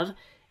I have,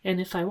 and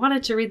if I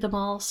wanted to read them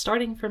all,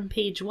 starting from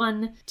page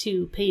 1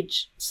 to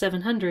page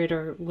 700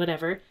 or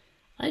whatever,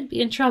 I'd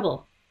be in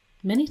trouble.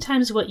 Many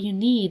times what you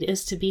need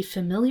is to be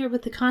familiar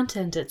with the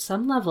content at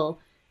some level,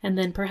 and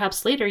then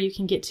perhaps later you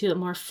can get to it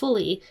more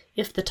fully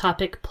if the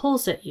topic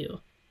pulls at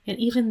you. And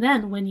even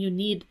then, when you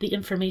need the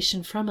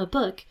information from a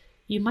book,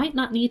 you might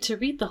not need to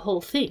read the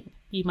whole thing.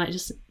 You might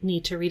just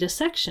need to read a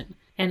section.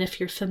 And if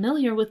you're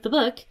familiar with the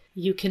book,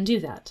 you can do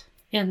that.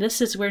 And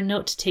this is where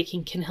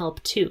note-taking can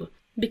help too,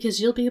 because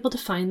you'll be able to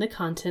find the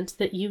content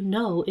that you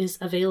know is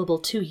available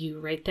to you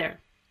right there.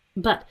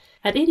 But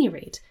at any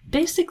rate,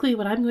 basically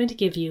what I'm going to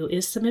give you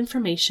is some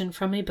information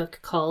from a book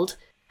called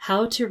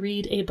How to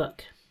Read a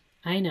Book.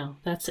 I know,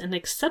 that's an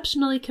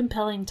exceptionally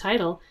compelling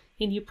title,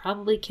 and you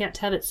probably can't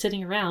have it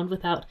sitting around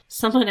without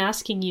someone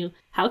asking you,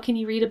 how can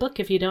you read a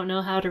book if you don't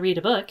know how to read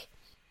a book?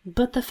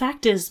 But the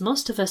fact is,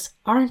 most of us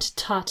aren't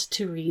taught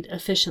to read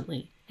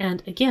efficiently.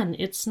 And again,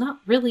 it's not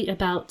really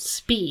about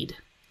speed,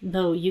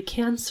 though you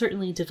can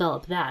certainly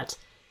develop that.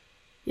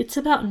 It's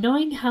about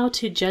knowing how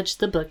to judge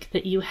the book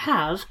that you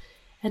have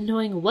and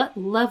knowing what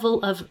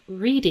level of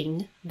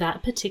reading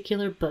that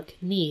particular book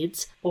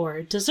needs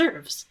or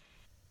deserves.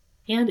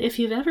 And if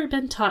you've ever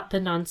been taught the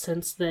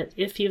nonsense that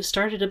if you've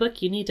started a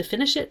book you need to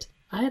finish it,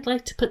 I'd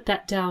like to put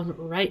that down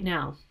right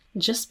now.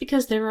 Just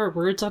because there are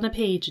words on a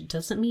page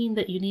doesn't mean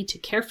that you need to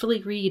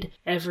carefully read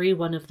every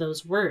one of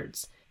those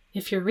words.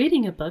 If you're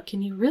reading a book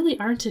and you really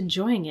aren't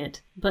enjoying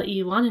it, but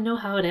you want to know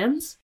how it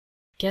ends,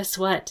 guess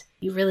what?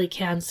 You really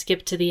can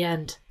skip to the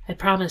end. I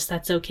promise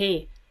that's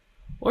okay.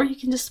 Or you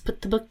can just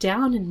put the book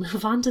down and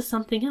move on to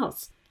something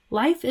else.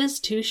 Life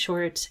is too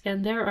short,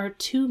 and there are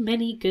too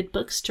many good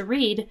books to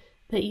read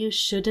that you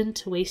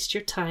shouldn't waste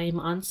your time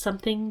on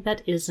something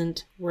that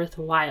isn't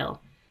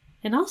worthwhile.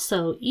 And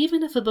also,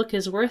 even if a book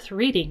is worth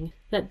reading,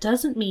 that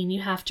doesn't mean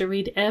you have to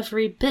read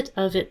every bit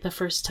of it the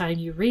first time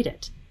you read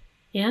it.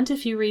 And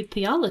if you read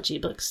theology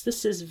books,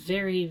 this is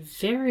very,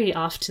 very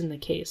often the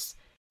case.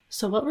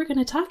 So what we're going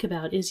to talk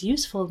about is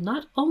useful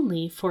not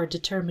only for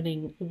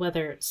determining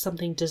whether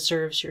something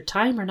deserves your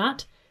time or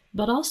not,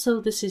 But also,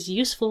 this is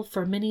useful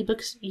for many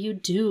books you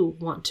do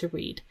want to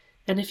read.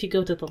 And if you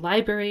go to the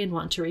library and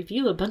want to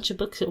review a bunch of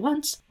books at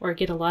once, or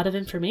get a lot of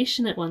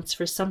information at once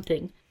for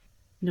something,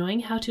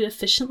 knowing how to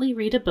efficiently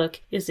read a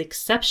book is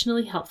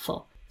exceptionally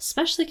helpful,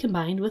 especially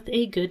combined with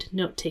a good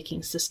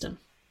note-taking system.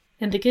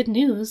 And the good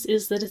news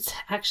is that it's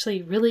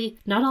actually really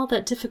not all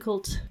that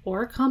difficult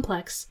or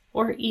complex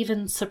or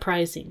even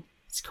surprising.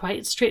 It's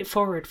quite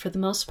straightforward for the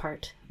most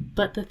part.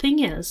 But the thing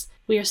is,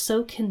 we are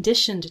so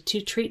conditioned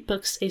to treat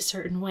books a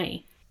certain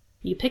way.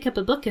 You pick up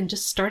a book and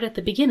just start at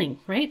the beginning,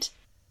 right?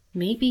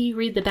 Maybe you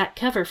read the back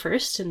cover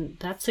first, and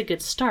that's a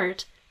good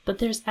start, but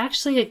there's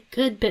actually a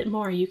good bit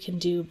more you can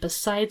do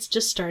besides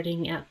just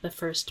starting at the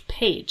first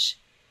page.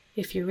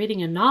 If you're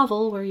reading a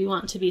novel where you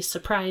want to be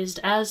surprised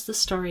as the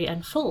story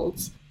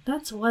unfolds,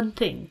 that's one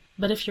thing.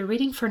 But if you're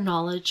reading for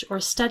knowledge or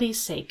study's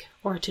sake,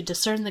 or to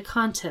discern the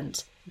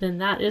content, then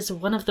that is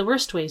one of the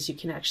worst ways you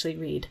can actually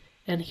read.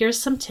 And here's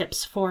some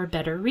tips for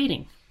better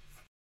reading.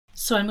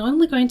 So I'm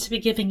only going to be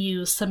giving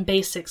you some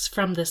basics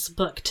from this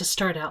book to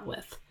start out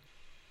with.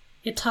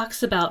 It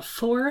talks about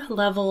 4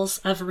 levels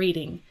of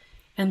reading,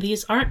 and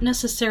these aren't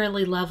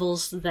necessarily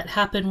levels that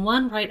happen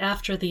one right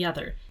after the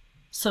other.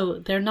 So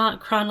they're not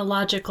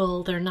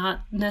chronological, they're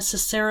not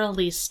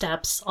necessarily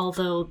steps,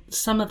 although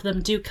some of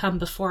them do come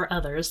before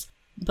others,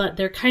 but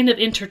they're kind of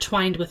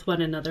intertwined with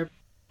one another.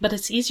 But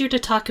it's easier to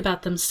talk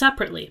about them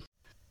separately.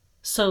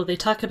 So they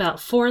talk about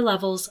 4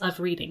 levels of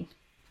reading.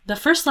 The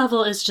first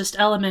level is just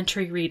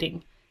elementary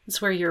reading.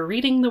 It's where you're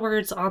reading the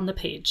words on the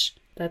page.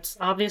 That's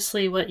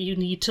obviously what you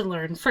need to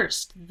learn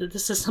first.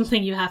 This is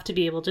something you have to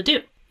be able to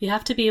do. You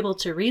have to be able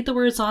to read the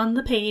words on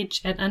the page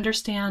and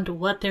understand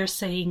what they're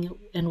saying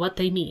and what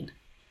they mean.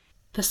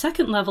 The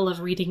second level of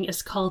reading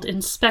is called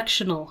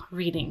inspectional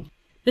reading.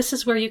 This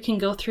is where you can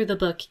go through the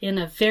book in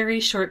a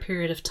very short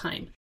period of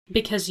time,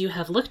 because you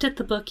have looked at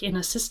the book in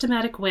a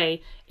systematic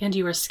way and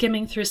you are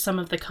skimming through some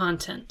of the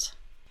content.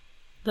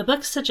 The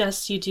book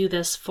suggests you do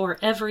this for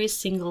every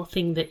single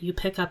thing that you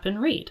pick up and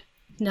read.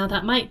 Now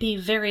that might be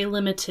very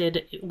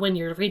limited when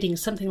you're reading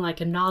something like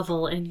a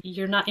novel and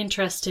you're not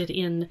interested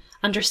in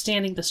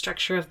understanding the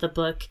structure of the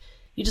book.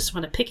 You just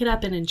want to pick it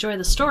up and enjoy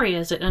the story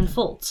as it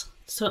unfolds.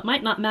 So it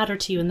might not matter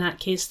to you in that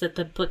case that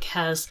the book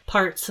has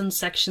parts and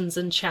sections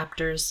and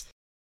chapters.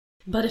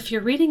 But if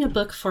you're reading a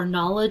book for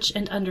knowledge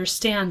and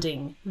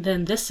understanding,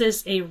 then this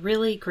is a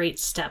really great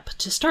step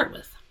to start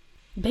with.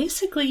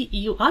 Basically,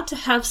 you ought to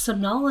have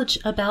some knowledge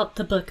about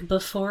the book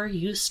before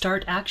you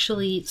start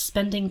actually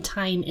spending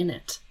time in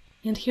it.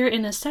 And here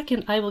in a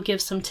second, I will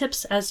give some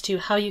tips as to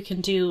how you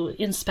can do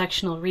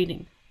inspectional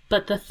reading.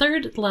 But the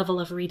third level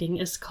of reading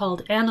is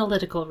called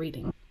analytical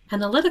reading.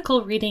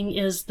 Analytical reading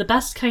is the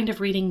best kind of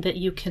reading that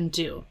you can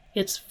do.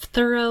 It's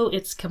thorough,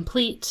 it's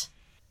complete.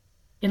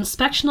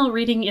 Inspectional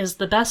reading is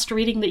the best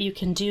reading that you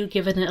can do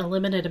given a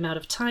limited amount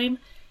of time,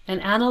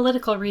 and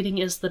analytical reading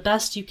is the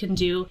best you can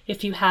do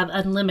if you have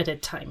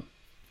unlimited time.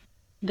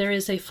 There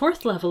is a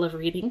fourth level of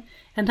reading,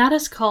 and that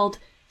is called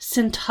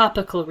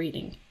syntopical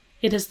reading.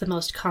 It is the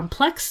most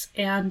complex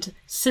and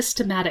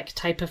systematic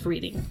type of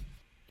reading.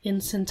 In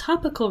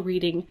syntopical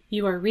reading,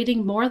 you are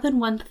reading more than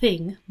one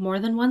thing, more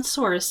than one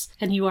source,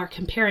 and you are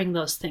comparing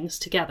those things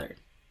together.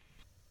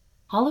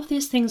 All of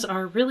these things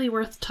are really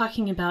worth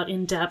talking about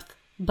in depth,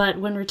 but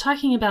when we're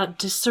talking about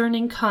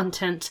discerning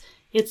content,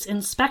 it's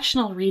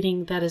inspectional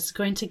reading that is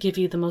going to give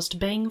you the most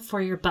bang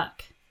for your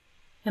buck.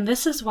 And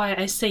this is why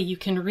I say you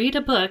can read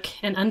a book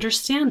and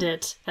understand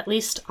it, at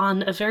least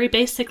on a very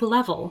basic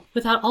level,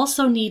 without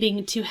also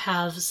needing to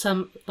have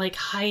some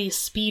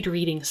high-speed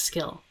reading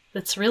skill.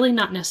 That's really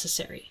not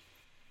necessary.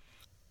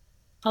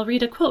 I'll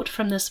read a quote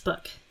from this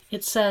book.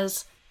 It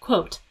says,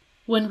 quote,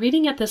 "When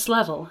reading at this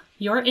level,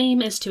 your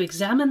aim is to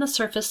examine the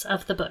surface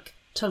of the book,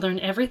 to learn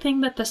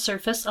everything that the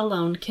surface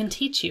alone can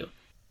teach you.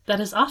 That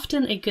is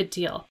often a good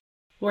deal.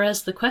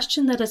 Whereas the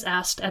question that is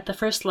asked at the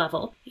first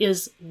level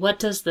is, what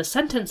does the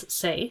sentence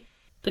say?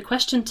 The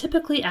question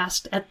typically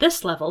asked at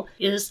this level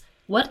is,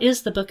 what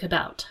is the book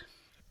about?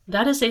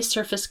 That is a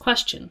surface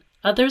question.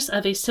 Others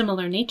of a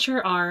similar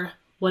nature are,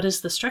 what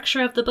is the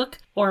structure of the book,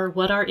 or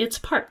what are its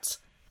parts?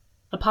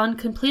 Upon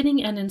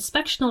completing an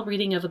inspectional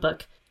reading of a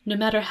book, no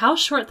matter how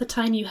short the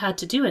time you had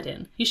to do it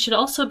in, you should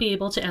also be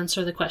able to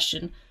answer the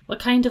question, what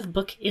kind of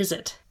book is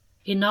it?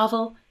 A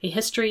novel, a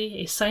history,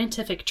 a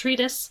scientific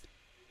treatise?"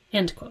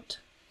 End quote.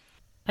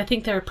 I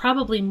think there are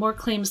probably more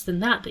claims than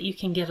that you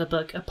can give a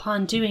book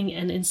upon doing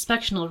an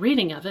inspectional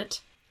reading of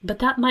it, but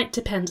that might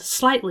depend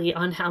slightly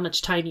on how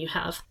much time you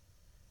have.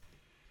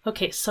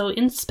 Okay, so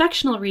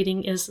inspectional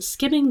reading is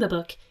skimming the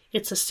book.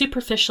 It's a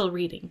superficial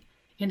reading,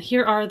 and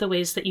here are the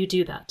ways that you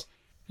do that.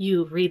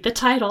 You read the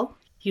title,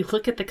 you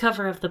look at the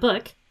cover of the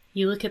book,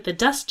 you look at the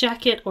dust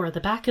jacket or the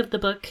back of the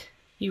book,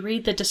 you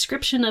read the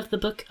description of the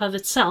book of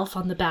itself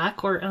on the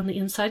back or on the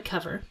inside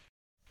cover.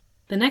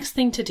 The next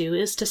thing to do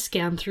is to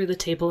scan through the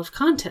table of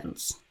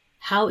contents.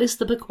 How is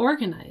the book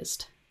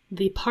organized?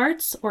 The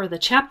parts or the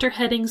chapter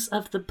headings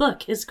of the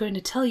book is going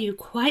to tell you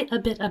quite a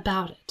bit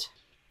about it.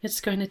 It's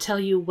going to tell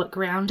you what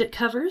ground it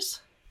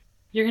covers,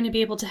 You're going to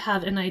be able to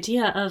have an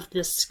idea of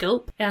the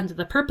scope and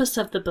the purpose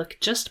of the book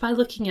just by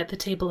looking at the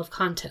table of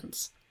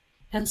contents.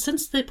 And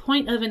since the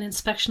point of an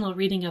inspectional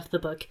reading of the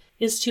book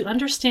is to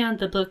understand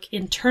the book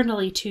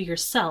internally to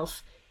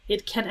yourself,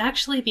 it can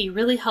actually be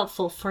really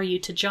helpful for you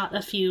to jot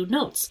a few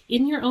notes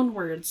in your own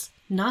words,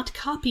 not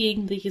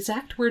copying the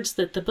exact words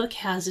that the book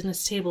has in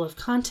its table of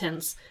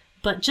contents,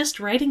 but just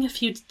writing a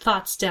few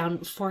thoughts down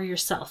for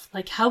yourself.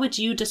 Like, how would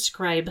you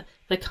describe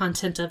the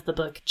content of the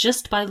book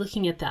just by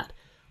looking at that?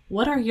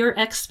 What are your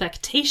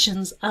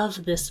expectations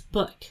of this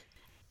book?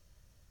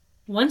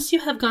 Once you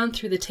have gone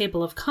through the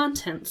table of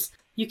contents,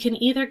 you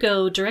can either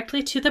go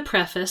directly to the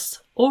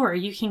preface or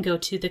you can go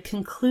to the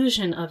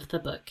conclusion of the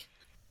book.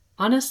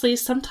 Honestly,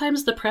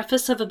 sometimes the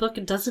preface of a book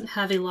doesn't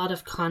have a lot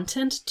of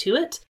content to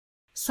it.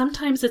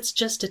 Sometimes it's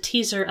just a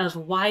teaser of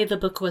why the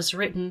book was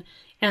written,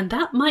 and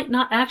that might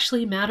not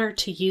actually matter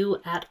to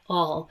you at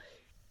all.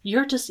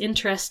 You're just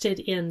interested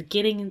in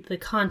getting the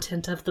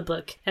content of the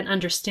book and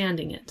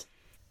understanding it.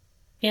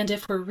 And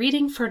if we're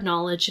reading for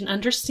knowledge and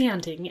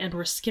understanding and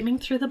we're skimming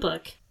through the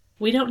book,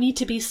 we don't need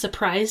to be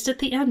surprised at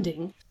the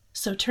ending.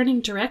 So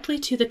turning directly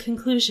to the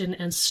conclusion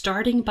and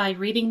starting by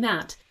reading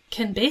that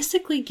can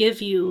basically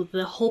give you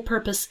the whole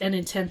purpose and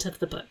intent of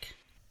the book.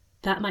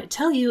 That might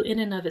tell you in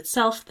and of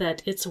itself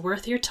that it's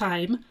worth your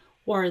time,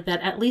 or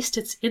that at least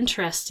it's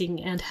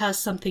interesting and has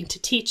something to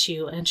teach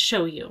you and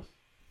show you.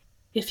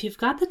 If you've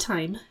got the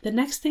time, the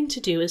next thing to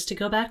do is to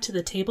go back to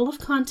the table of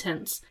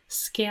contents,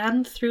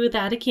 scan through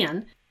that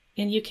again,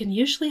 and you can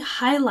usually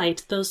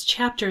highlight those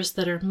chapters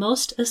that are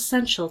most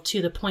essential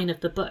to the point of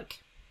the book.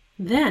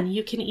 Then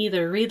you can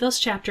either read those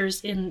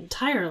chapters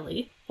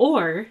entirely,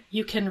 or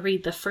you can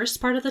read the first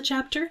part of the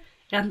chapter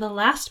and the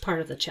last part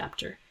of the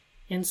chapter.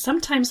 And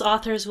sometimes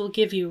authors will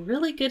give you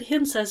really good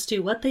hints as to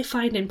what they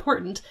find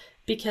important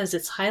because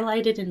it's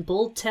highlighted in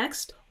bold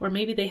text, or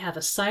maybe they have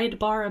a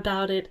sidebar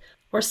about it,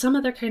 or some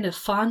other kind of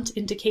font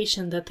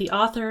indication that the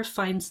author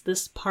finds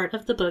this part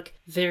of the book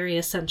very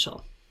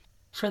essential.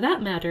 For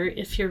that matter,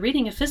 if you're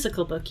reading a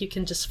physical book, you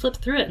can just flip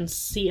through it and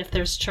see if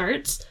there's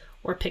charts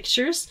or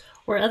pictures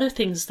or other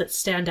things that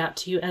stand out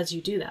to you as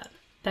you do that.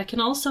 That can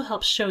also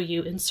help show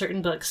you in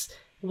certain books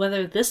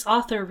whether this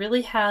author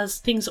really has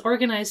things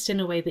organized in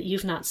a way that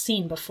you've not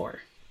seen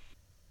before.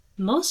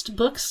 Most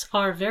books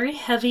are very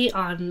heavy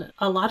on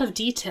a lot of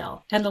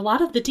detail, and a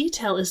lot of the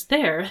detail is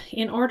there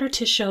in order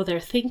to show their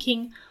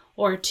thinking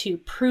or to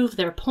prove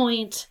their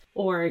point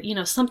or,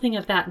 something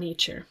of that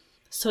nature.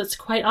 So it's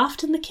quite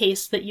often the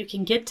case that you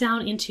can get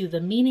down into the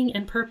meaning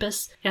and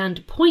purpose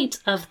and point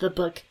of the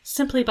book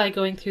simply by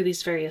going through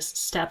these various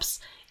steps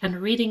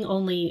and reading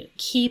only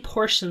key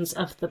portions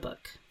of the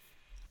book.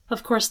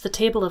 Of course, the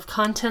table of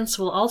contents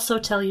will also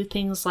tell you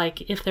things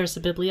like if there's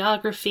a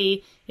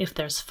bibliography, if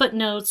there's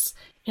footnotes,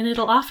 and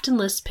it'll often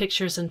list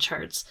pictures and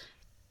charts.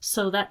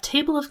 So that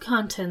table of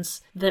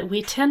contents that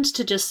we tend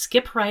to just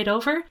skip right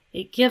over,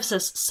 it gives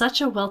us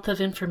such a wealth of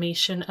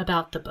information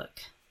about the book.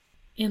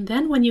 And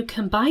then when you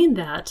combine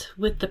that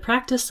with the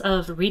practice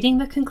of reading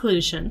the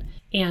conclusion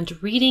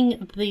and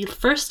reading the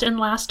first and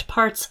last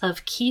parts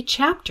of key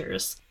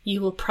chapters,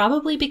 you will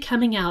probably be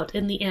coming out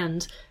in the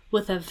end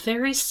with a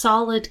very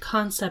solid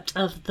concept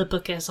of the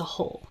book as a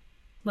whole.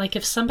 Like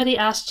if somebody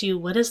asked you,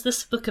 what is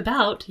this book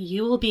about?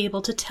 You will be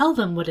able to tell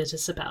them what it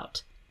is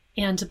about.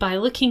 And by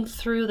looking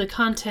through the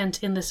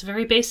content in this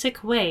very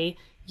basic way,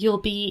 you'll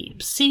be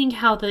seeing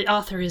how the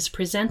author is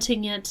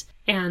presenting it,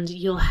 and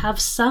you'll have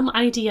some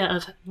idea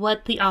of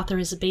what the author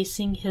is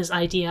basing his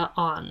idea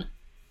on.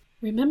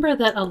 Remember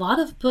that a lot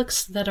of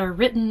books that are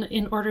written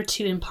in order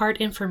to impart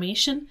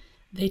information,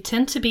 they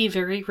tend to be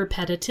very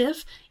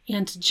repetitive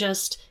and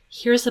just,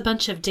 here's a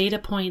bunch of data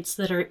points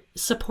that are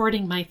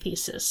supporting my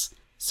thesis.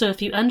 So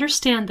if you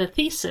understand the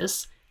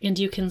thesis, and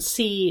you can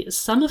see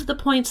some of the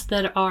points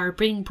that are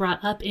being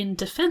brought up in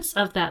defense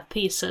of that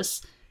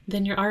thesis,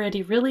 then you're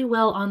already really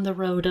well on the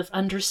road of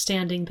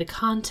understanding the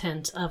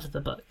content of the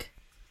book.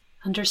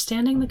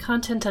 Understanding the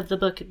content of the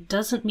book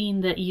doesn't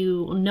mean that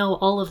you know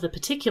all of the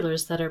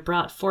particulars that are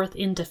brought forth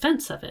in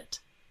defense of it.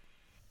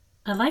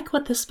 I like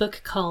what this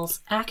book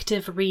calls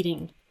active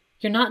reading.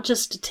 You're not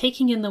just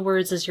taking in the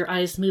words as your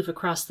eyes move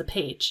across the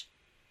page.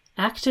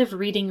 Active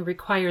reading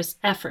requires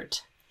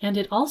effort, and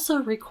it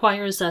also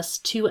requires us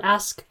to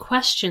ask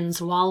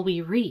questions while we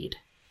read.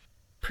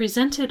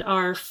 Presented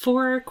are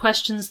 4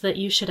 questions that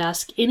you should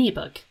ask any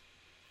book.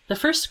 The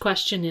first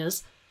question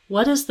is,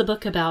 what is the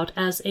book about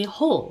as a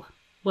whole?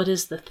 What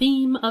is the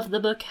theme of the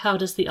book? How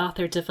does the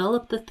author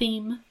develop the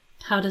theme?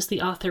 How does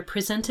the author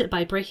present it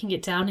by breaking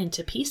it down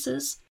into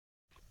pieces?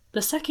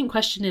 The second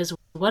question is,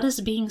 what is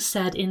being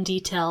said in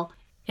detail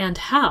and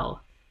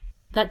how?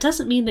 That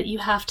doesn't mean that you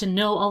have to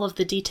know all of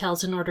the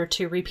details in order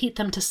to repeat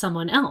them to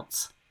someone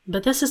else.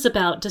 But this is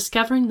about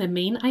discovering the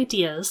main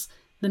ideas,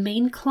 the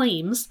main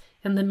claims,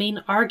 and the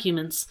main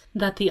arguments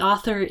that the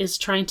author is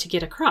trying to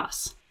get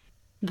across.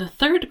 The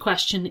third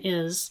question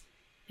is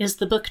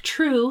the book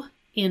true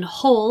in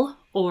whole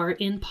or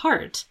in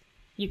part?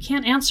 You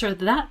can't answer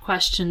that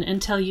question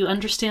until you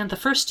understand the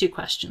first 2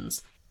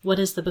 questions. What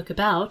is the book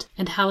about,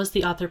 and how is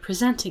the author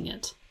presenting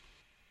it?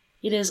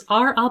 It is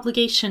our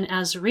obligation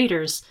as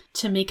readers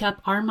to make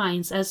up our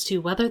minds as to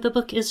whether the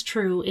book is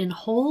true in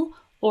whole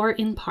or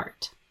in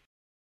part.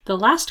 The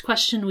last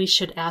question we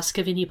should ask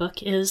of any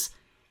book is,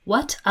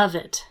 what of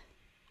it?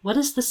 What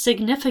is the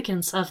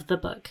significance of the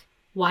book?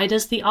 Why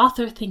does the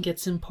author think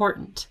it's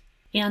important?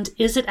 And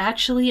is it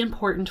actually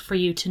important for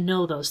you to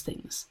know those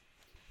things?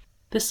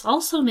 This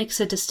also makes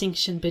a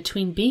distinction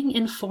between being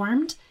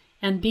informed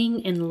and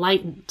being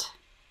enlightened.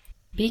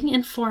 Being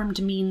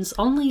informed means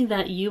only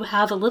that you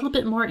have a little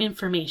bit more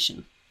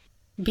information.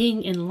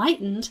 Being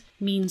enlightened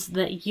means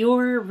that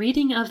your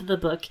reading of the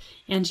book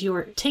and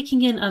your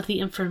taking in of the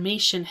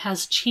information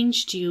has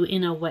changed you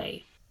in a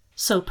way.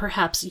 So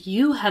perhaps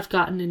you have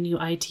gotten a new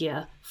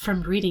idea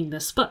from reading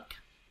this book.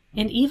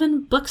 And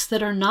even books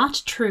that are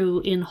not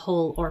true in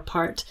whole or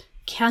part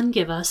can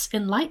give us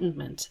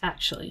enlightenment,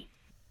 actually.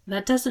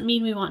 That doesn't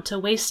mean we want to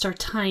waste our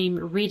time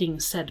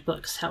reading said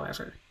books,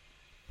 however.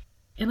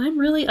 And I'm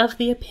really of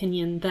the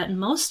opinion that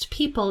most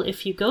people,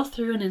 if you go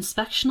through an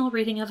inspectional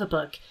reading of a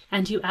book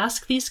and you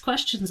ask these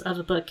questions of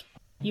a book,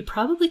 you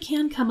probably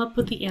can come up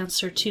with the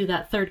answer to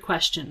that third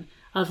question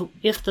of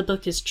if the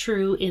book is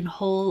true in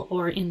whole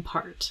or in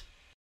part.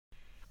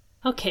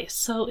 Okay,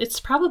 so it's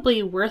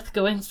probably worth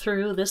going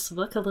through this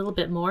book a little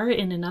bit more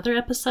in another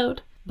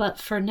episode, but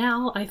for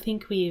now I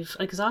think we've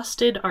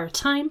exhausted our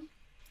time,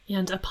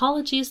 and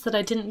apologies that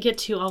I didn't get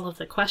to all of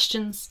the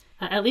questions.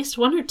 At least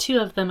one or two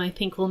of them I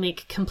think will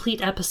make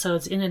complete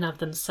episodes in and of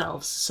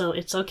themselves, so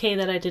it's okay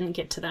that I didn't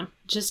get to them,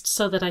 just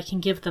so that I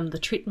can give them the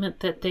treatment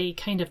that they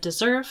kind of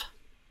deserve.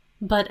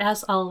 But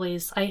as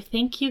always, I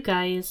thank you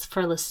guys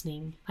for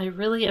listening. I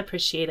really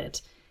appreciate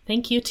it.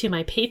 Thank you to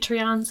my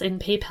Patreons and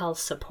PayPal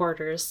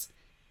supporters.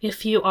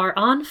 If you are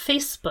on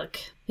Facebook,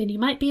 then you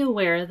might be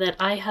aware that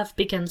I have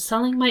begun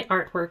selling my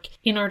artwork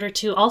in order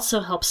to also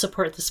help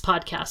support this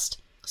podcast.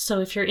 So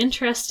if you're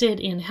interested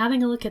in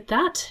having a look at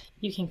that,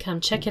 you can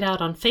come check it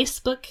out on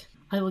Facebook.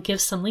 I will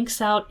give some links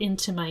out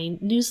into my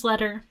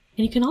newsletter.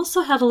 And you can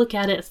also have a look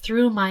at it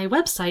through my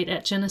website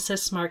at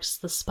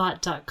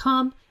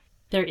genesismarksthespot.com.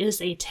 There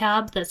is a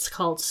tab that's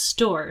called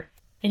Store,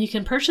 and you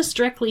can purchase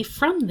directly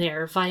from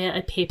there via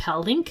a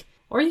PayPal link,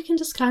 or you can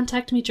just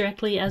contact me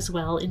directly as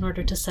well in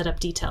order to set up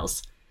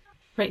details.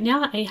 Right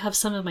now I have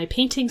some of my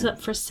paintings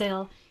up for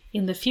sale.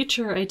 In the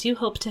future I do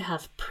hope to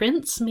have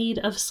prints made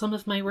of some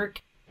of my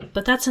work,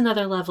 but that's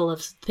another level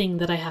of thing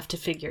that I have to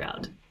figure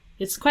out.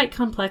 It's quite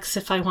complex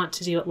if I want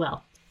to do it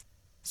well.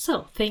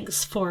 So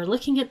thanks for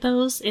looking at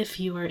those if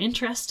you are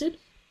interested.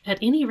 At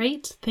any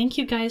rate, thank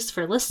you guys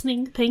for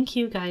listening. Thank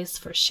you guys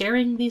for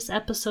sharing these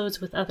episodes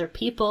with other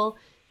people,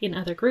 in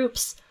other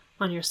groups,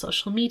 on your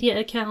social media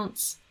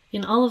accounts,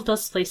 in all of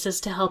those places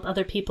to help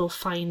other people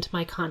find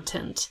my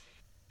content.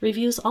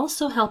 Reviews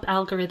also help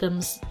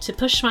algorithms to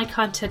push my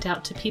content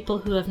out to people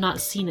who have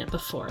not seen it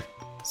before.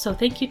 So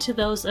thank you to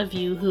those of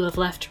you who have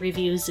left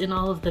reviews in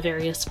all of the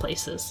various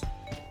places.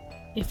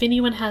 If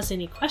anyone has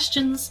any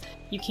questions,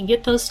 you can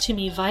get those to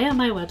me via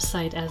my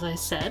website, as I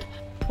said,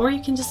 or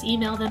you can just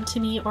email them to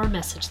me or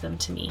message them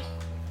to me.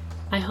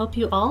 I hope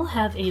you all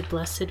have a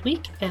blessed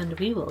week, and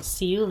we will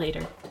see you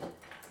later.